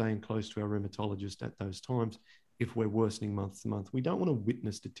staying close to our rheumatologist at those times if we're worsening month to month. We don't want to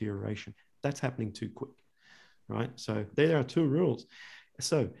witness deterioration. That's happening too quick, right? So there are 2 rules.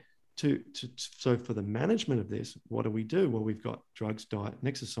 So for the management of this, what do? Well, we've got drugs, diet, and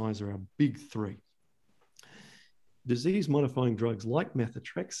exercise are our big 3. Disease-modifying drugs like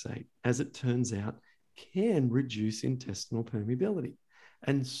methotrexate, as it turns out, can reduce intestinal permeability.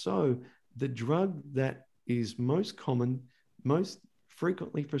 And so the drug that is most common, most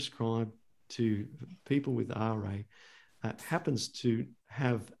frequently prescribed to people with RA happens to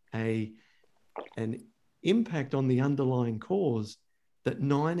have an impact on the underlying cause that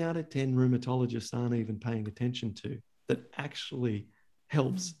 9 out of 10 rheumatologists aren't even paying attention to, that actually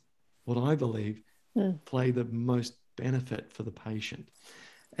helps, what I believe, play the most benefit for the patient.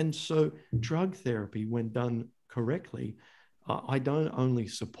 And so drug therapy, when done correctly, I don't only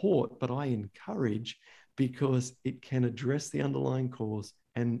support, but I encourage, because it can address the underlying cause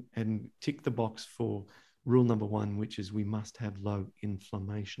and tick the box for rule number 1, which is we must have low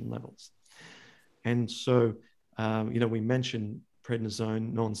inflammation levels. And so, we mentioned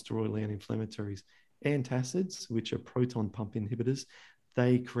prednisone, non-steroidal anti-inflammatories, antacids, which are proton pump inhibitors.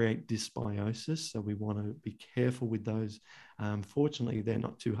 They create dysbiosis, so we want to be careful with those. Fortunately, they're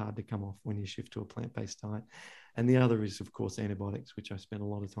not too hard to come off when you shift to a plant-based diet. And the other is, of course, antibiotics, which I spent a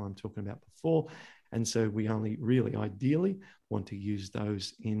lot of time talking about before. And so we only really ideally want to use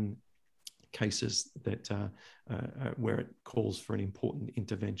those in cases that where it calls for an important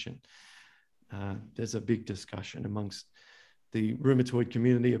intervention. There's a big discussion amongst the rheumatoid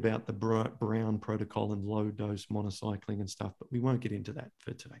community about the Brown protocol and low dose monocycling and stuff, but we won't get into that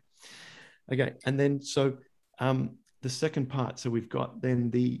for today. Okay, and then so the second part, so we've got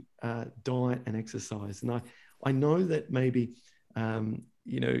then the diet and exercise. And I know that maybe,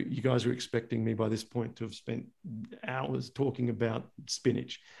 you guys are expecting me by this point to have spent hours talking about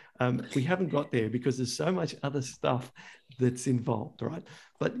spinach. We haven't got there because there's so much other stuff that's involved, right?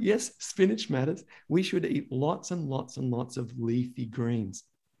 But yes, spinach matters. We should eat lots and lots and lots of leafy greens.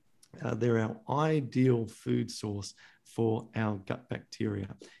 They're our ideal food source for our gut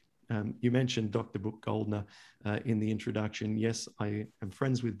bacteria. You mentioned Dr. Brooke Goldner in the introduction. Yes, I am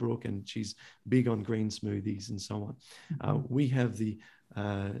friends with Brooke, and she's big on green smoothies and so on. We have the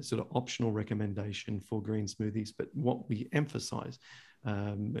sort of optional recommendation for green smoothies. But what we emphasize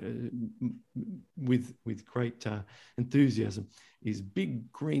with great enthusiasm is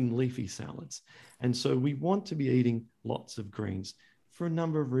big green leafy salads. And so we want to be eating lots of greens for a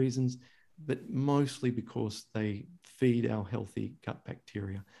number of reasons, but mostly because they feed our healthy gut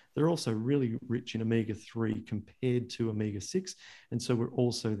bacteria. They're also really rich in omega-3 compared to omega-6. And so we're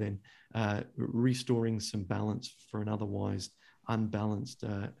also then restoring some balance for an otherwise unbalanced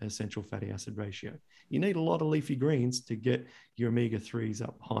essential fatty acid ratio. You need a lot of leafy greens to get your omega-3s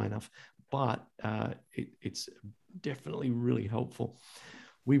up high enough, but it's definitely really helpful.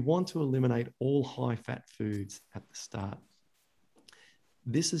 We want to eliminate all high-fat foods at the start.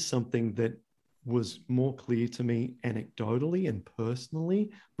 This is something that was more clear to me anecdotally and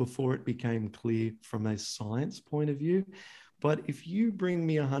personally before it became clear from a science point of view. But if you bring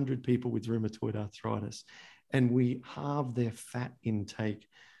me 100 people with rheumatoid arthritis and we halve their fat intake,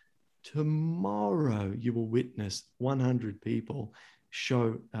 tomorrow you will witness 100 people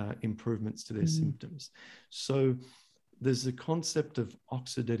show improvements to their symptoms. So there's a concept of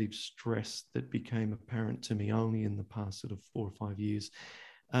oxidative stress that became apparent to me only in the past sort of 4 or 5 years.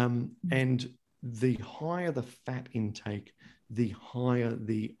 And the higher the fat intake, the higher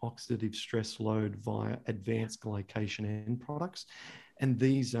the oxidative stress load via advanced glycation end products. And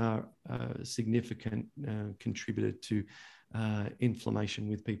these are a significant contributor to inflammation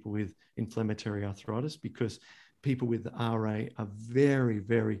with people with inflammatory arthritis, because people with RA are very,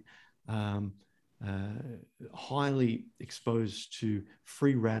 very highly exposed to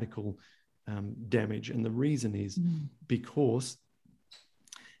free radical damage. And the reason is because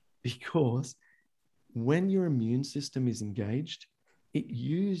when your immune system is engaged, it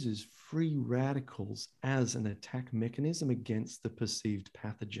uses free radicals as an attack mechanism against the perceived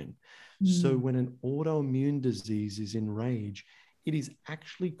pathogen. So when an autoimmune disease is in rage, it is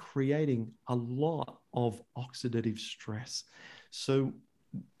actually creating a lot of oxidative stress. So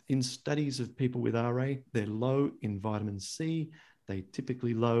in studies of people with RA, they're low in vitamin C, they're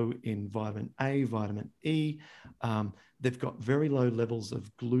typically low in vitamin A, vitamin E. They've got very low levels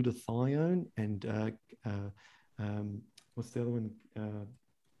of glutathione and what's the other one?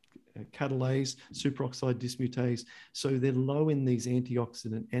 Catalase, superoxide dismutase. So they're low in these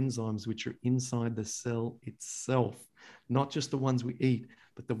antioxidant enzymes, which are inside the cell itself, not just the ones we eat,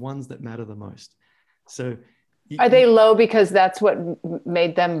 but the ones that matter the most. So are they low because that's what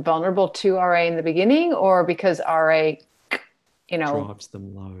made them vulnerable to RA in the beginning, or because RA, drives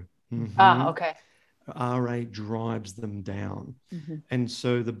them low? Okay. RA drives them down. And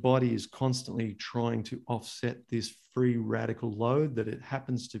so the body is constantly trying to offset this free radical load that it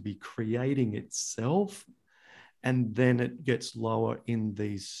happens to be creating itself. And then it gets lower in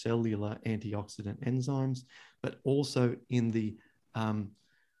these cellular antioxidant enzymes, but also in the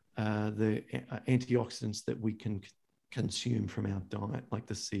antioxidants that we can consume from our diet, like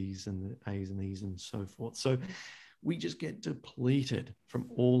the C's and the A's and E's and so forth. So we just get depleted from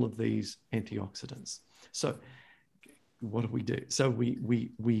all of these antioxidants. So what do? So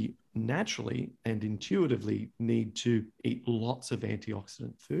we naturally and intuitively need to eat lots of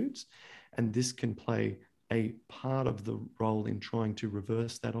antioxidant foods. And this can play a part of the role in trying to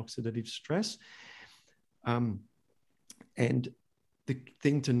reverse that oxidative stress. And the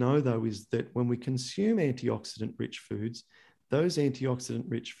thing to know, though, is that when we consume antioxidant-rich foods, those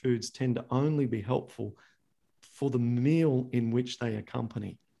antioxidant-rich foods tend to only be helpful for the meal in which they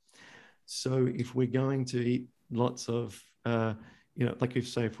accompany. So if we're going to eat lots of, like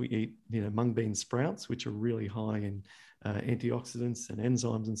if we eat, mung bean sprouts, which are really high in antioxidants and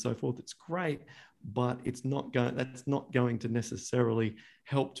enzymes and so forth, it's great, but that's not going to necessarily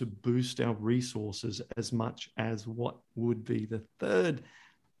help to boost our resources as much as what would be the third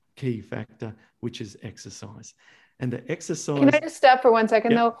key factor, which is exercise. And the exercise. Can I just stop for 1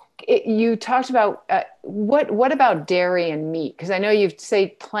 second, though? You talked about what about dairy and meat? Because I know you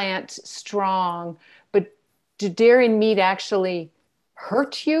say plant strong, but do dairy and meat actually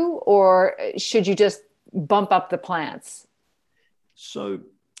hurt you, or should you just bump up the plants? So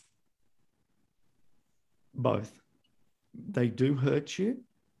both. They do hurt you,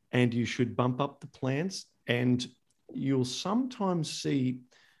 and you should bump up the plants. And you'll sometimes see,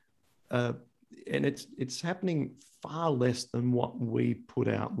 and it's happening far less than what we put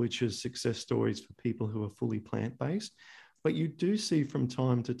out, which is success stories for people who are fully plant-based. But you do see from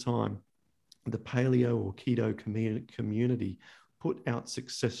time to time the paleo or keto community put out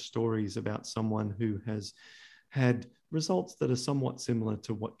success stories about someone who has had results that are somewhat similar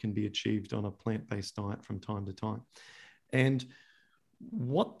to what can be achieved on a plant-based diet from time to time. And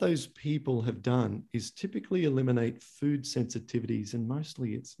what those people have done is typically eliminate food sensitivities, and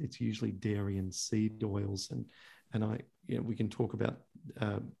mostly it's usually dairy and seed oils, and we can talk about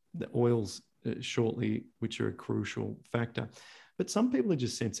the oils shortly, which are a crucial factor. But some people are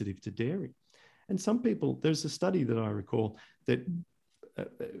just sensitive to dairy, and some people, there's a study that I recall that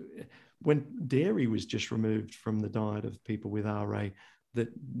when dairy was just removed from the diet of people with RA, that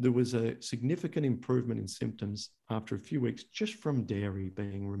there was a significant improvement in symptoms after a few weeks just from dairy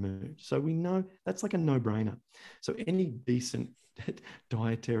being removed. So we know that's like a no-brainer. So any decent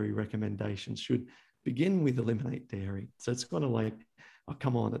dietary recommendations should begin with eliminate dairy. So it's kind of like, oh,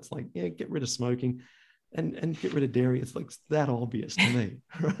 come on, it's like, yeah, get rid of smoking and get rid of dairy. It's like that obvious to me,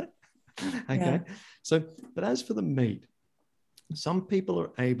 right? Okay. Yeah. So, but as for the meat, some people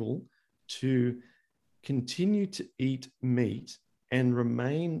are able to continue to eat meat and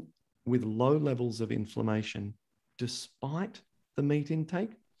remain with low levels of inflammation despite the meat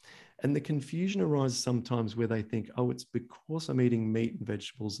intake. And the confusion arises sometimes where they think, oh, it's because I'm eating meat and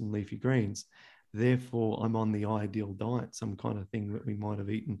vegetables and leafy greens, therefore I'm on the ideal diet, some kind of thing that we might have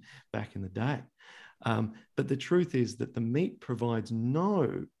eaten back in the day. But the truth is that the meat provides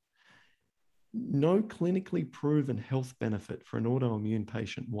no clinically proven health benefit for an autoimmune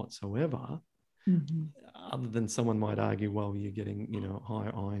patient whatsoever. Mm-hmm. Other than someone might argue, well, you're getting,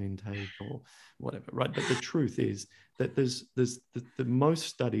 higher iron intake or whatever, right? But the truth is that there's the most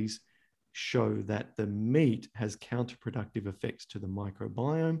studies show that the meat has counterproductive effects to the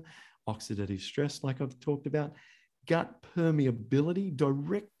microbiome, oxidative stress, like I've talked about, gut permeability,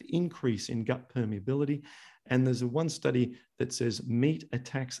 direct increase in gut permeability. And there's one study that says meat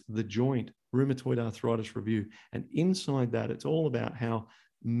attacks the joint, rheumatoid arthritis review. And inside that, it's all about how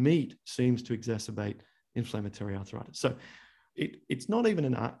meat seems to exacerbate inflammatory arthritis. So it's not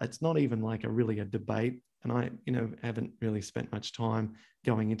even like really a debate. And I, haven't really spent much time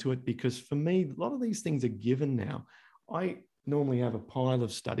going into it because for me, a lot of these things are given now. I normally have a pile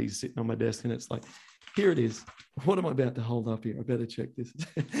of studies sitting on my desk and it's like, here it is. What am I about to hold up here? I better check this.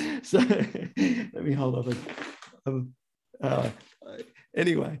 So let me hold up.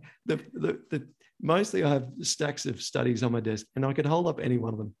 Anyway, mostly I have stacks of studies on my desk and I could hold up any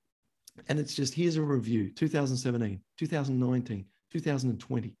one of them. And it's just, here's a review, 2017, 2019,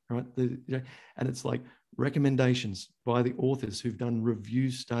 2020, right? And it's like recommendations by the authors who've done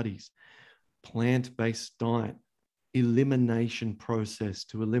review studies, plant-based diet, elimination process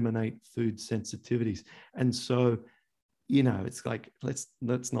to eliminate food sensitivities. And so, it's like,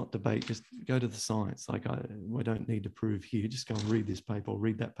 let's not debate, just go to the science. Like I don't need to prove here, just go and read this paper or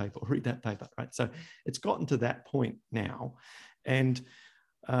read that paper or read that paper, right? So it's gotten to that point now. And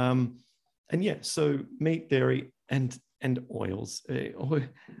yeah, so meat, dairy, and oils.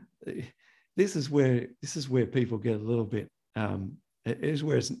 This is where people get a little bit. It is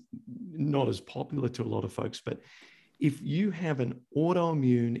where it's not as popular to a lot of folks. But if you have an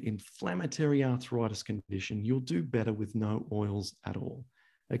autoimmune inflammatory arthritis condition, you'll do better with no oils at all.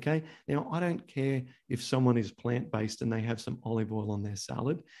 Okay. Now, I don't care if someone is plant-based and they have some olive oil on their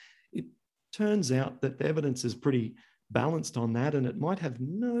salad. It turns out that the evidence is pretty balanced on that, and it might have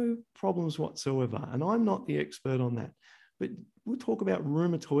no problems whatsoever. And I'm not the expert on that, but we'll talk about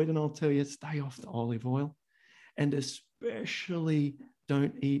rheumatoid, and I'll tell you, stay off the olive oil, and especially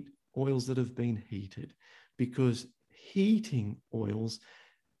don't eat oils that have been heated, because heating oils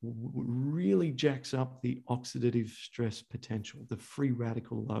really jacks up the oxidative stress potential, the free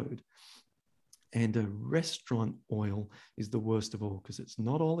radical load. And a restaurant oil is the worst of all because it's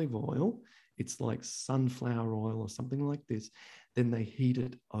not olive oil. It's like sunflower oil or something like this. Then they heat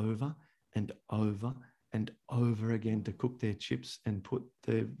it over and over and over again to cook their chips and put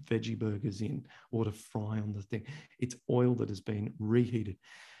their veggie burgers in or to fry on the thing. It's oil that has been reheated.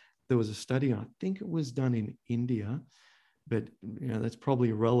 There was a study, I think it was done in India, but that's probably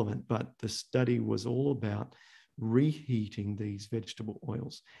irrelevant. But the study was all about reheating these vegetable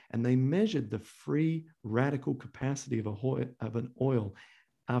oils, and they measured the free radical capacity of an oil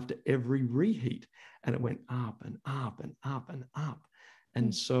after every reheat, and it went up and up and up and up.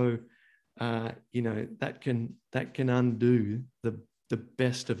 And so, that can undo the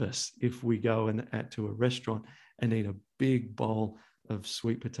best of us if we go to a restaurant and eat a big bowl of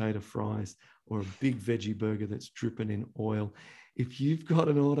sweet potato fries or a big veggie burger that's dripping in oil. If you've got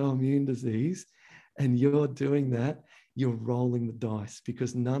an autoimmune disease and you're doing that, you're rolling the dice,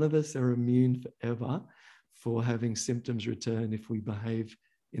 because none of us are immune forever for having symptoms return if we behave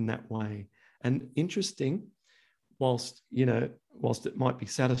in that way. And interesting, whilst it might be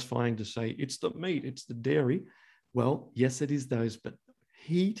satisfying to say it's the meat, it's the dairy, well, yes, it is those, but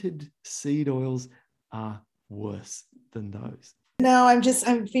heated seed oils are worse than those. No,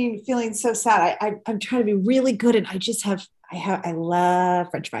 I'm feeling so sad. I'm trying to be really good, and I love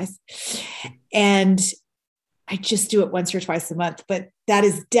French fries, and I just do it once or twice a month. But that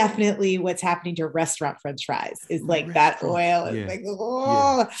is definitely what's happening to restaurant French fries. Is like that oil is like,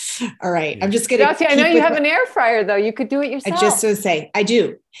 oh, all right. I'm just gonna. Darcy, I know you have an air fryer though. You could do it yourself. I just so say I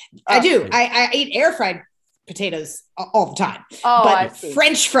do. I eat air fried potatoes all the time. Oh, but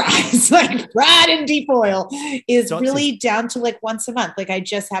French fries, like fried in deep oil, is really down to like once a month. Like I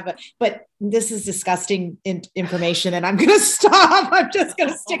just have but this is disgusting information, and I'm going to stop. I'm just going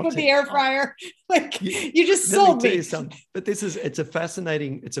to stick with the air fryer. Like you just sold me. But it's a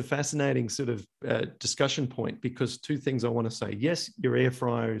fascinating sort of discussion point, because two things I want to say. Yes, your air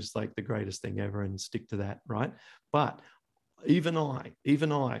fryer is like the greatest thing ever, and stick to that, right? But even I,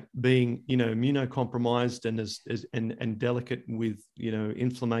 being, immunocompromised and delicate with,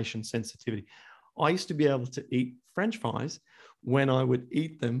 inflammation sensitivity, I used to be able to eat French fries when I would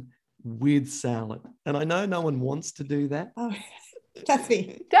eat them with salad. And I know no one wants to do that. Oh, that's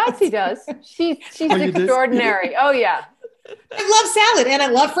me. Darcy does. She's extraordinary. Oh yeah. I love salad and I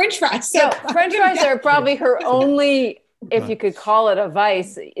love French fries. So French fries are probably her only, if you could call it a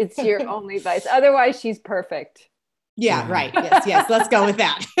vice, it's your only vice. Otherwise, she's perfect. Yeah, right. Yes. Let's go with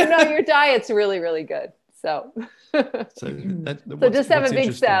that. No, your diet's really, really good. So just have a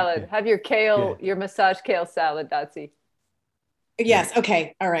big salad. Have your kale, your massage kale salad, Darcy. Yes.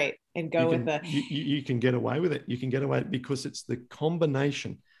 Okay. All right. And go with the. You can get away with it. You can get away because it's the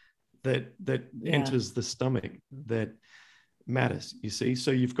combination that enters the stomach that matters. You see, so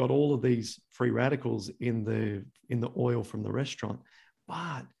you've got all of these free radicals in the oil from the restaurant,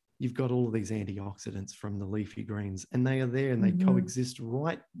 but you've got all of these antioxidants from the leafy greens, and they are there, and they coexist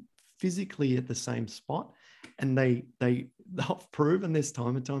right physically at the same spot. And they've proven this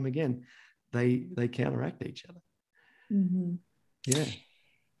time and time again, they counteract each other. Mm-hmm. Yeah.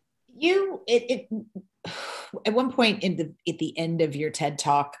 At one point at the end of your TED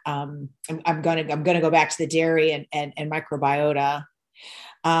talk, I'm gonna go back to the dairy and microbiota,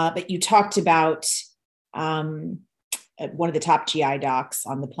 but you talked about one of the top GI docs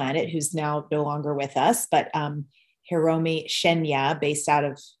on the planet, who's now no longer with us, but Hiromi Shenya, based out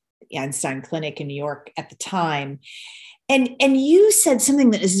of Einstein Clinic in New York at the time. And you said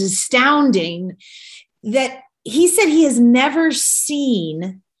something that is astounding, that he said he has never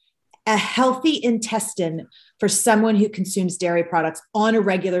seen a healthy intestine for someone who consumes dairy products on a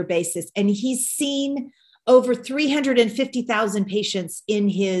regular basis. And he's seen over 350,000 patients in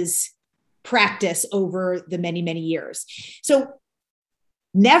his practice over the many, many years. So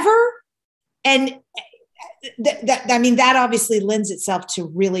never. And that obviously lends itself to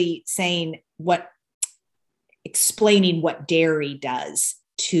really explaining what dairy does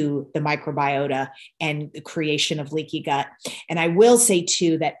to the microbiota and the creation of leaky gut. And I will say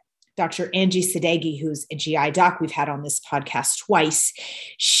too, that Dr. Angie Sadeghi, who's a GI doc we've had on this podcast twice,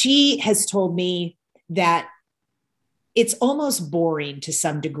 she has told me that it's almost boring to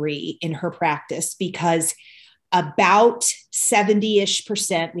some degree in her practice, because about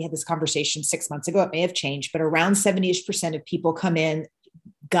 70-ish%, we had this conversation 6 months ago, it may have changed, but around 70-ish% of people come in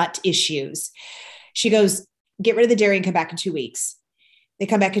gut issues. She goes, get rid of the dairy and come back in 2 weeks. They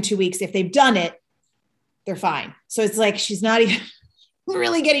come back in 2 weeks. If they've done it, they're fine. So it's like, she's not even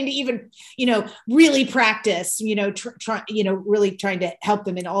really getting to even, really practice, really trying to help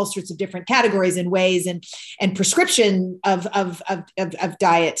them in all sorts of different categories and ways and prescription of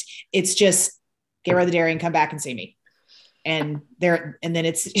diet. It's just get rid of the dairy and come back and see me. And then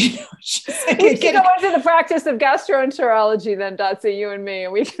it's, we should go into the practice of gastroenterology then, Darcy, you and me,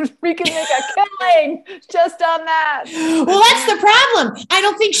 and we can make a killing just on that. Well, that's the problem. I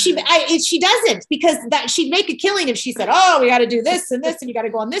don't think she doesn't, because that she'd make a killing if she said, oh, we got to do this and this, and you got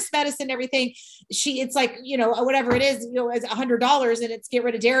to go on this medicine and everything. It's like, whatever it is, it's $100 and it's get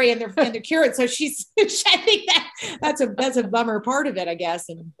rid of dairy and they're cured. So I think that's a bummer part of it, I guess.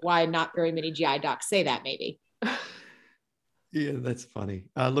 And why not very many GI docs say that maybe. Yeah, that's funny.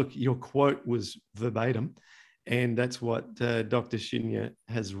 Look, your quote was verbatim, and that's what Dr. Shinya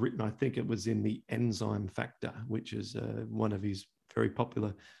has written. I think it was in The Enzyme Factor, which is one of his very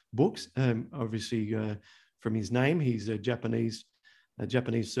popular books. Obviously, from his name, he's a Japanese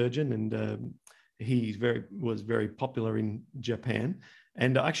surgeon, and he was very popular in Japan.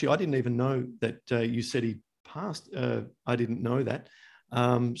 And actually, I didn't even know that you said he passed. I didn't know that.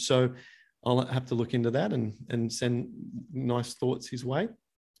 So I'll have to look into that and send nice thoughts his way.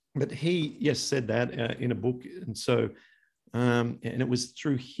 But he, said that in a book. And so, and it was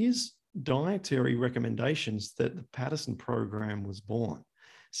through his dietary recommendations that the Paddison program was born.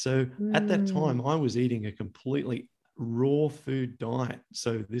 So at that time, I was eating a completely raw food diet.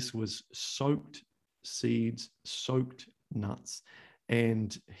 So this was soaked seeds, soaked nuts,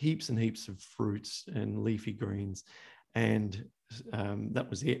 and heaps of fruits and leafy greens. And that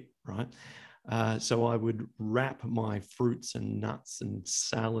was it, right? So I would wrap my fruits and nuts and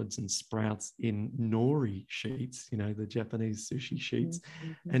salads and sprouts in nori sheets, you know, the Japanese sushi sheets,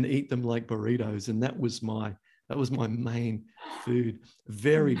 and eat them like burritos. And that was my main food.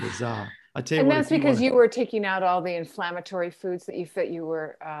 Very bizarre. I tell you and what, that's because you were taking out all the inflammatory foods that you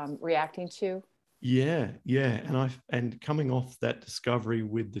were reacting to. Yeah. And coming off that discovery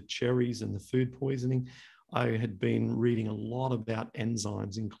with the cherries and the food poisoning, I had been reading a lot about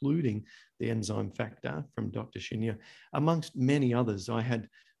enzymes, including the enzyme factor from Dr. Shinya, amongst many others. I had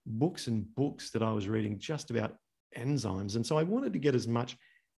books and books that I was reading just about enzymes. And so I wanted to get as much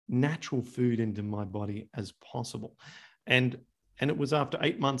natural food into my body as possible. And it was after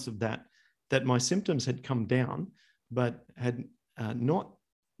 8 months of that my symptoms had come down, but had not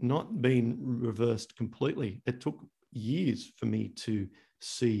been reversed completely. It took years for me to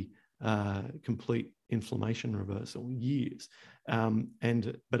see complete inflammation reversal, years.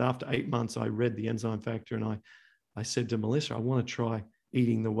 But after 8 months, I read the enzyme factor, and I said to Melissa, I want to try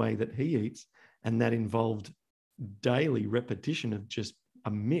eating the way that he eats. And that involved daily repetition of just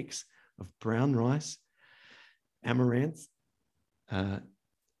a mix of brown rice, amaranth,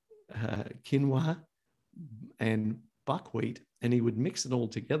 quinoa, and buckwheat. And he would mix it all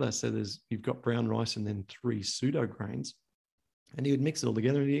together. So you've got brown rice and then 3 pseudo grains. And he would mix it all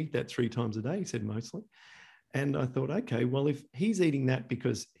together, and he'd eat that 3 times a day, he said, mostly. And I thought, okay, well, if he's eating that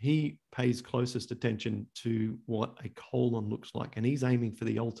because he pays closest attention to what a colon looks like, and he's aiming for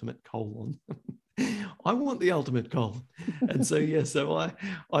the ultimate colon, I want the ultimate colon. And so, yeah, so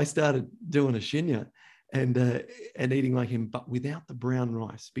I started doing a Shinya and eating like him, but without the brown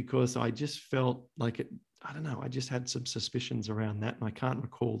rice, because I just felt like it, I don't know, I just had some suspicions around that, and I can't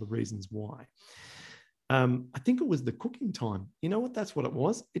recall the reasons why. I think it was the cooking time. You know what? That's what it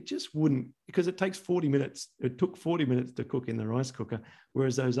was. It just wouldn't, because it takes 40 minutes. It took 40 minutes to cook in the rice cooker,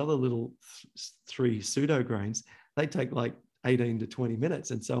 whereas those other little 3 pseudo grains, they take like 18 to 20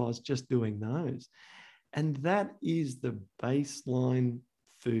 minutes. And so I was just doing those. And that is the baseline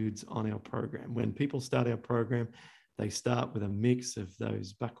foods on our program. When people start our program, they start with a mix of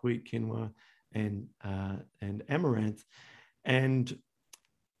those buckwheat, quinoa, and amaranth. And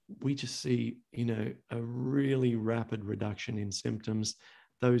we just see, you know, a really rapid reduction in symptoms.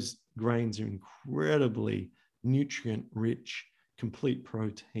 Those grains are incredibly nutrient rich, complete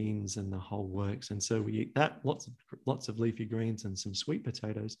proteins and the whole works. And so we eat that, lots of leafy greens and some sweet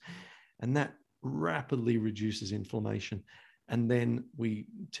potatoes, and that rapidly reduces inflammation. And then we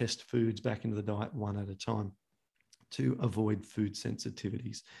test foods back into the diet one at a time to avoid food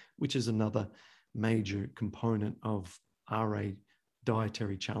sensitivities, which is another major component of RA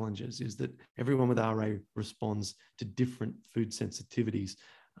dietary challenges, is that everyone with RA responds to different food sensitivities,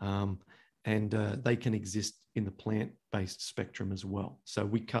 and they can exist in the plant-based spectrum as well. So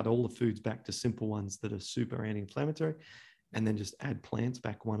we cut all the foods back to simple ones that are super anti-inflammatory, and then just add plants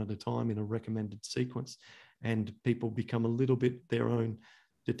back one at a time in a recommended sequence. And people become a little bit their own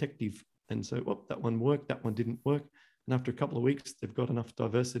detective. And so, oh, that one worked, that one didn't work. And after a couple of weeks, they've got enough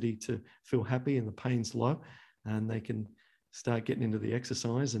diversity to feel happy and the pain's low, and they can start getting into the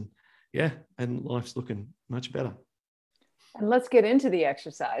exercise, and life's looking much better. And let's get into the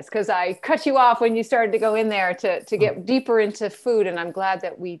exercise, because I cut you off when you started to go in there to get deeper into food, and I'm glad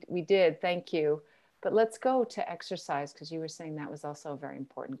that we did. Thank you. But let's go to exercise, because you were saying that was also a very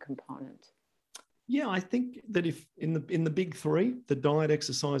important component. Yeah, I think that if in the big 3, the diet,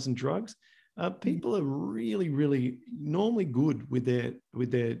 exercise, and drugs, people are really, really normally good with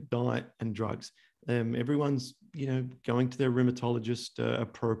their diet and drugs. Everyone's, you know, going to their rheumatologist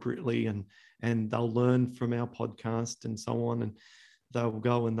appropriately, and they'll learn from our podcast and so on, and they'll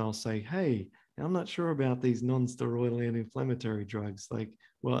go and they'll say, hey, I'm not sure about these non-steroidal anti-inflammatory drugs. Like,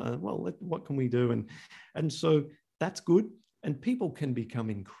 what can we do? And so that's good. And people can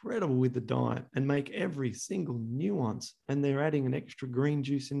become incredible with the diet and make every single nuance. And they're adding an extra green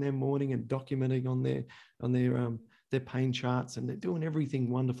juice in their morning and documenting on their pain charts, and they're doing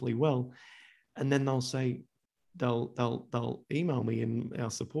everything wonderfully well. And then they'll say, they'll email me in our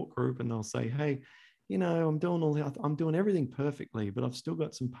support group, and they'll say, hey, you know, I'm doing everything perfectly, but I've still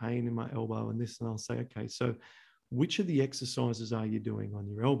got some pain in my elbow and this. And I'll say, okay, so which of the exercises are you doing on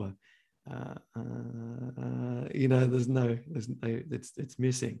your elbow? You know, it's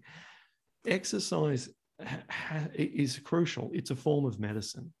missing. Exercise is crucial. It's a form of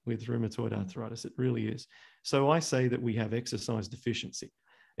medicine with rheumatoid arthritis. It really is. So I say that we have exercise deficiency.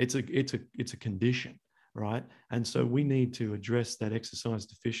 It's a condition. right? And so we need to address that exercise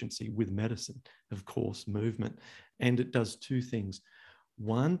deficiency with medicine, of course, movement. And it does two things.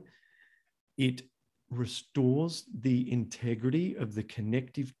 One, it restores the integrity of the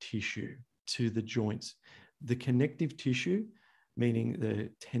connective tissue to the joints. The connective tissue, meaning the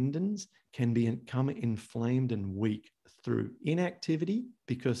tendons, can become inflamed and weak through inactivity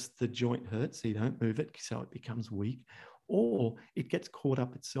because the joint hurts, so you don't move it, so it becomes weak, or it gets caught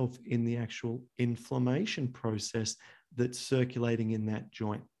up itself in the actual inflammation process that's circulating in that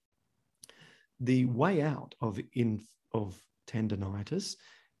joint. The way out of tendinitis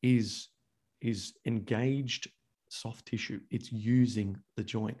is engaged soft tissue. It's using the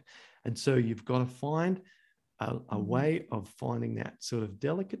joint. And so you've got to find a way of finding that sort of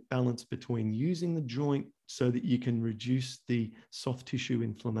delicate balance between using the joint so that you can reduce the soft tissue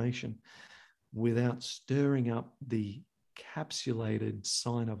inflammation without stirring up the capsulated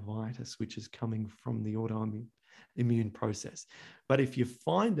synovitis, which is coming from the autoimmune process. But if you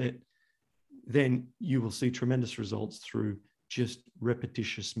find it, then you will see tremendous results through just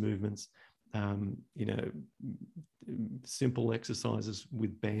repetitious movements, simple exercises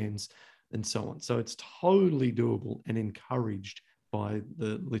with bands and so on. So it's totally doable and encouraged by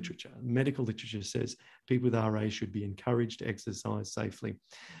the literature. Medical literature says people with RA should be encouraged to exercise safely.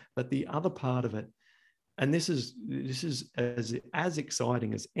 But the other part of it, and this is as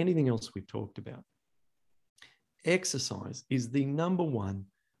exciting as anything else we've talked about, exercise is the number one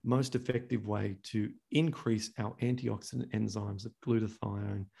most effective way to increase our antioxidant enzymes of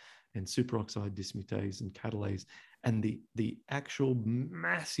glutathione and superoxide dismutase and catalase, and the actual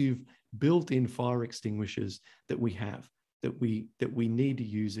massive built-in fire extinguishers that we have, that we need to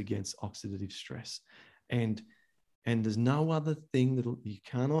use against oxidative stress. And there's no other thing that you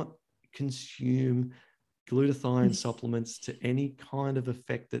cannot consume glutathione supplements to any kind of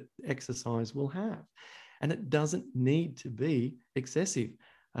effect that exercise will have. And it doesn't need to be excessive.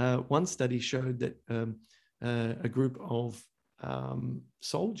 One study showed that a group of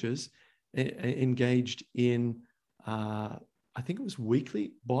soldiers engaged in, I think it was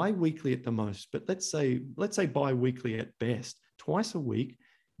bi-weekly at the most, but let's say bi-weekly at best, twice a week,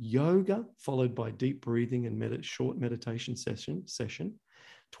 yoga followed by deep breathing and short meditation session,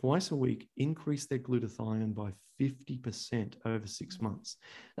 twice a week, increase their glutathione by 50% over 6 months.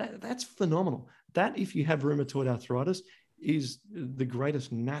 That's phenomenal. That, if you have rheumatoid arthritis, is the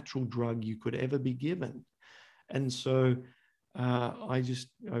greatest natural drug you could ever be given. And so I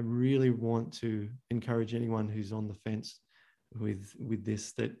really want to encourage anyone who's on the fence with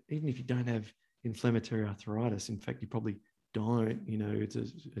this, that even if you don't have inflammatory arthritis, in fact, you probably don't, it's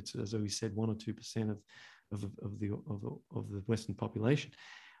as we said, 1 or 2% of the Western population.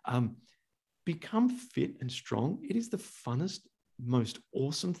 Become fit and strong. It is the funnest, most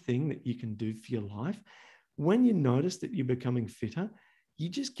awesome thing that you can do for your life. When you notice that you're becoming fitter, you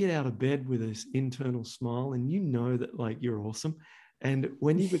just get out of bed with this internal smile and you know that you're awesome. And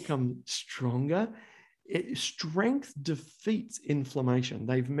when you become stronger, strength defeats inflammation.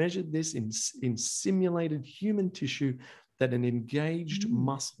 They've measured this in simulated human tissue, that an engaged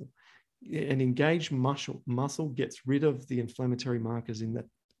muscle gets rid of the inflammatory markers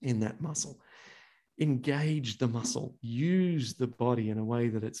in that muscle. Engage the muscle, use the body in a way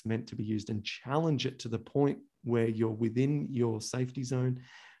that it's meant to be used, and challenge it to the point where you're within your safety zone,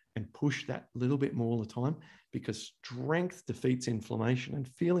 and push that little bit more all the time, because strength defeats inflammation. And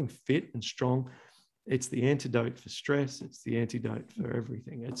feeling fit and strong, it's the antidote for stress. It's the antidote for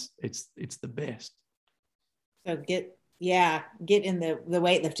everything. It's the best. So get in the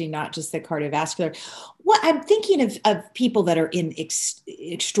weightlifting, not just the cardiovascular. What I'm thinking of people that are in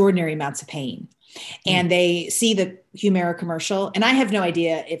extraordinary amounts of pain, and they see the Humira commercial, and I have no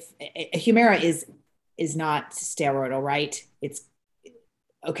idea if Humira is not steroidal, right? It's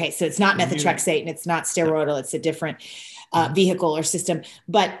okay. So it's not methotrexate and it's not steroidal. It's a different vehicle or system,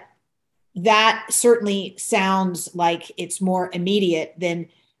 but that certainly sounds like it's more immediate than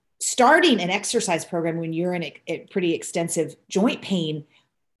starting an exercise program when you're in a pretty extensive joint pain.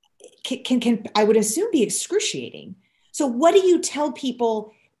 Can I would assume be excruciating. So what do you tell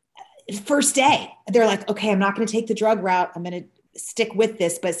people first day? They're like, okay, I'm not going to take the drug route. I'm going to stick with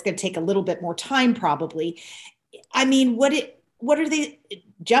this, but it's going to take a little bit more time probably. I mean, what are they,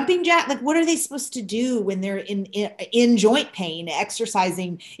 jumping jack? What are they supposed to do when they're in joint pain?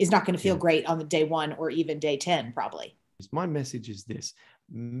 Exercising is not going to feel great on the day 1 or even day 10, probably. My message is this: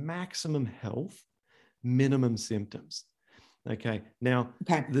 maximum health, minimum symptoms. Okay. Now,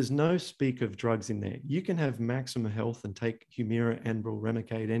 there's no speak of drugs in there. You can have maximum health and take Humira, Enbrel,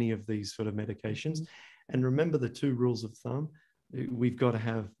 Remicade, any of these sort of medications. And remember the 2 rules of thumb: We've got to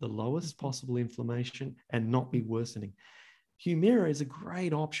have the lowest possible inflammation and not be worsening. Humira is a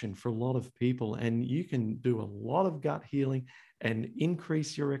great option for a lot of people, and you can do a lot of gut healing and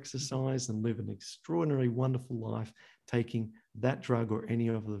increase your exercise and live an extraordinarily wonderful life taking that drug or any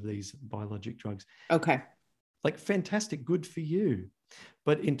of these biologic drugs. Okay. Like, fantastic, good for you.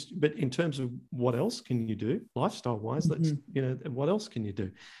 But in terms of what else can you do lifestyle wise, let's, what else can you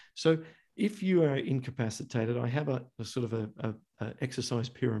do? So if you are incapacitated, I have a sort of a exercise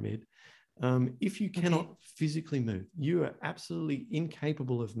pyramid. If you cannot physically move, you are absolutely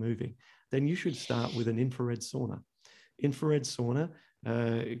incapable of moving, then you should start with an infrared sauna. Infrared sauna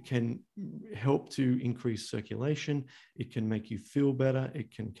can help to increase circulation. It can make you feel better.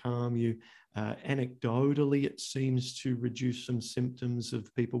 It can calm you. Anecdotally, it seems to reduce some symptoms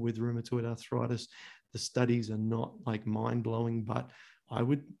of people with rheumatoid arthritis. The studies are not like mind-blowing, but I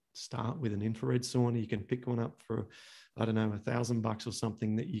would start with an infrared sauna. You can pick one up for, I don't know, $1,000 or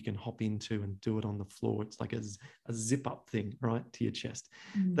something that you can hop into and do it on the floor. It's like a zip up thing, right, to your chest.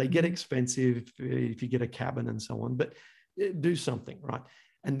 They get expensive if you get a cabin and so on, but do something, right?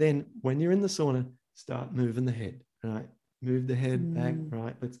 And then when you're in the sauna, start moving the head, right? Move the head back,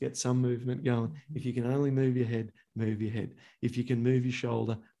 right? Let's get some movement going. If you can only move your head, move your head. If you can move your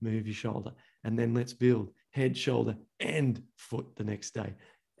shoulder, move your shoulder. And then let's build head, shoulder, and foot the next day.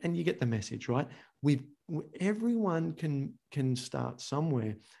 And you get the message, right? Everyone can start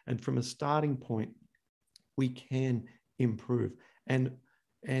somewhere, and from a starting point, we can improve. And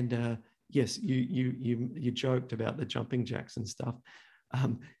yes, you joked about the jumping jacks and stuff.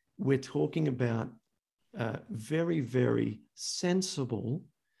 We're talking about very, very sensible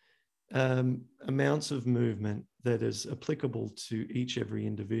amounts of movement that is applicable to every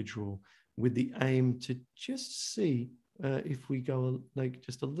individual, with the aim to just see if we go like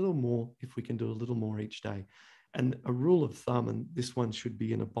just a little more, if we can do a little more each day. And a rule of thumb, and this one should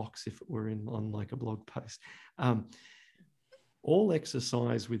be in a box if it were on like a blog post, all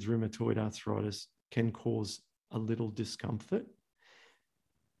exercise with rheumatoid arthritis can cause a little discomfort,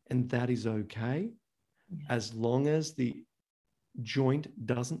 and that is okay, as long as the joint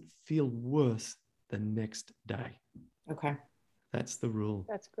doesn't feel worse the next day. Okay. That's the rule.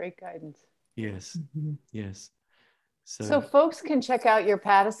 That's great guidance. Yes. Yes. So folks can check out your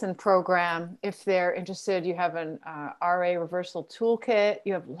Paddison program if they're interested. You have an RA reversal toolkit.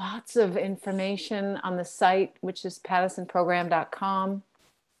 You have lots of information on the site, which is paddisonprogram.com.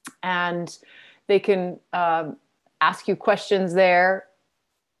 And they can ask you questions there.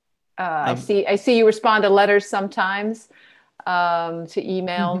 I see you respond to letters sometimes, to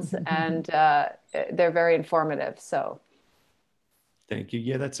emails, and they're very informative. So thank you.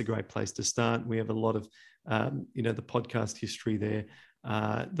 Yeah, that's a great place to start. We have a lot of the podcast history there.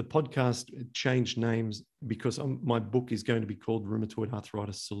 The podcast changed names because my book is going to be called Rheumatoid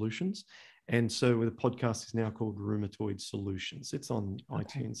Arthritis Solutions. And so the podcast is now called Rheumatoid Solutions. It's on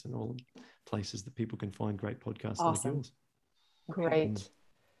iTunes and all places that people can find great podcasts like yours. Great.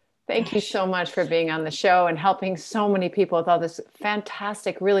 Thank you so much for being on the show and helping so many people with all this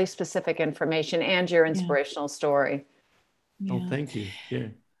fantastic, really specific information and your inspirational story. Yeah. Oh, thank you. Yeah.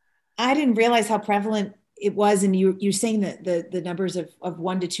 I didn't realize how prevalent it was. And you're saying that the numbers of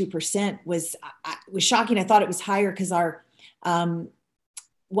 1 to 2% was shocking. I thought it was higher because our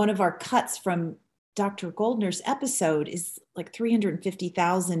one of our cuts from Dr. Goldner's episode is like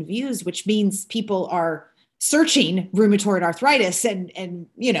 350,000 views, which means people are searching rheumatoid arthritis and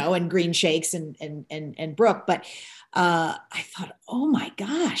green shakes and Brooke. But I thought, oh my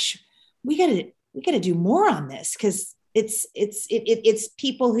gosh, we gotta do more on this, because it's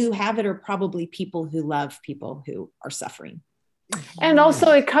people who have it are probably people who love people who are suffering. And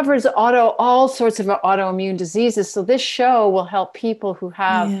also it covers all sorts of autoimmune diseases. So this show will help people who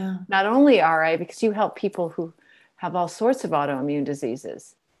have not only RA, because you help people who have all sorts of autoimmune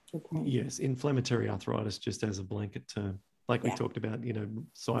diseases. Yes, inflammatory arthritis, just as a blanket term, like we talked about,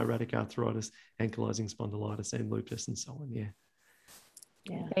 psoriatic arthritis, ankylosing spondylitis, and lupus, and so on. Yeah.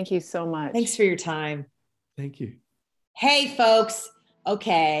 Thank you so much. Thanks for your time. Thank you. Hey, folks.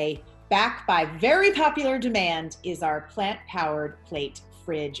 Okay. Back by very popular demand is our plant-powered plate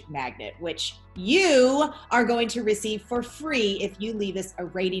fridge magnet, which you are going to receive for free if you leave us a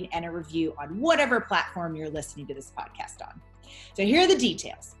rating and a review on whatever platform you're listening to this podcast on. So here are the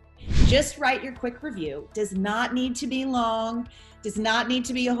details. Just write your quick review. Does not need to be long, does not need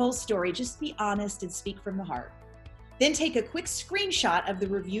to be a whole story. Just be honest and speak from the heart. Then take a quick screenshot of the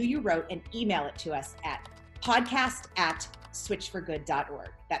review you wrote and email it to us at podcast@switchforgood.org.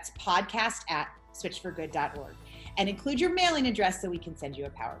 That's podcast@switchforgood.org. And include your mailing address so we can send you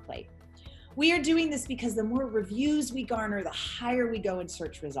a power plate. We are doing this because the more reviews we garner, the higher we go in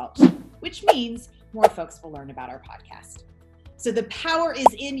search results, which means more folks will learn about our podcast. So the power is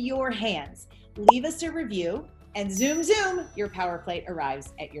in your hands. Leave us a review and zoom, your power plate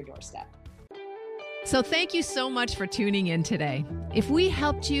arrives at your doorstep. So thank you so much for tuning in today. If we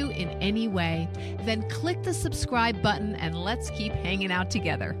helped you in any way, then click the subscribe button and let's keep hanging out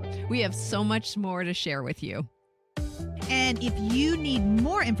together. We have so much more to share with you. And if you need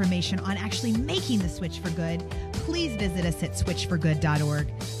more information on actually making the switch for good, please visit us at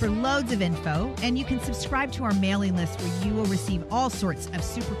switchforgood.org for loads of info. And you can subscribe to our mailing list where you will receive all sorts of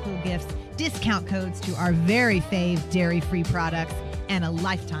super cool gifts, discount codes to our very fave dairy-free products, and a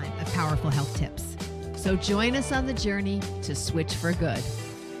lifetime of powerful health tips. So join us on the journey to switch for good.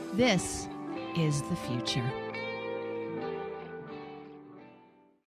 This is the future.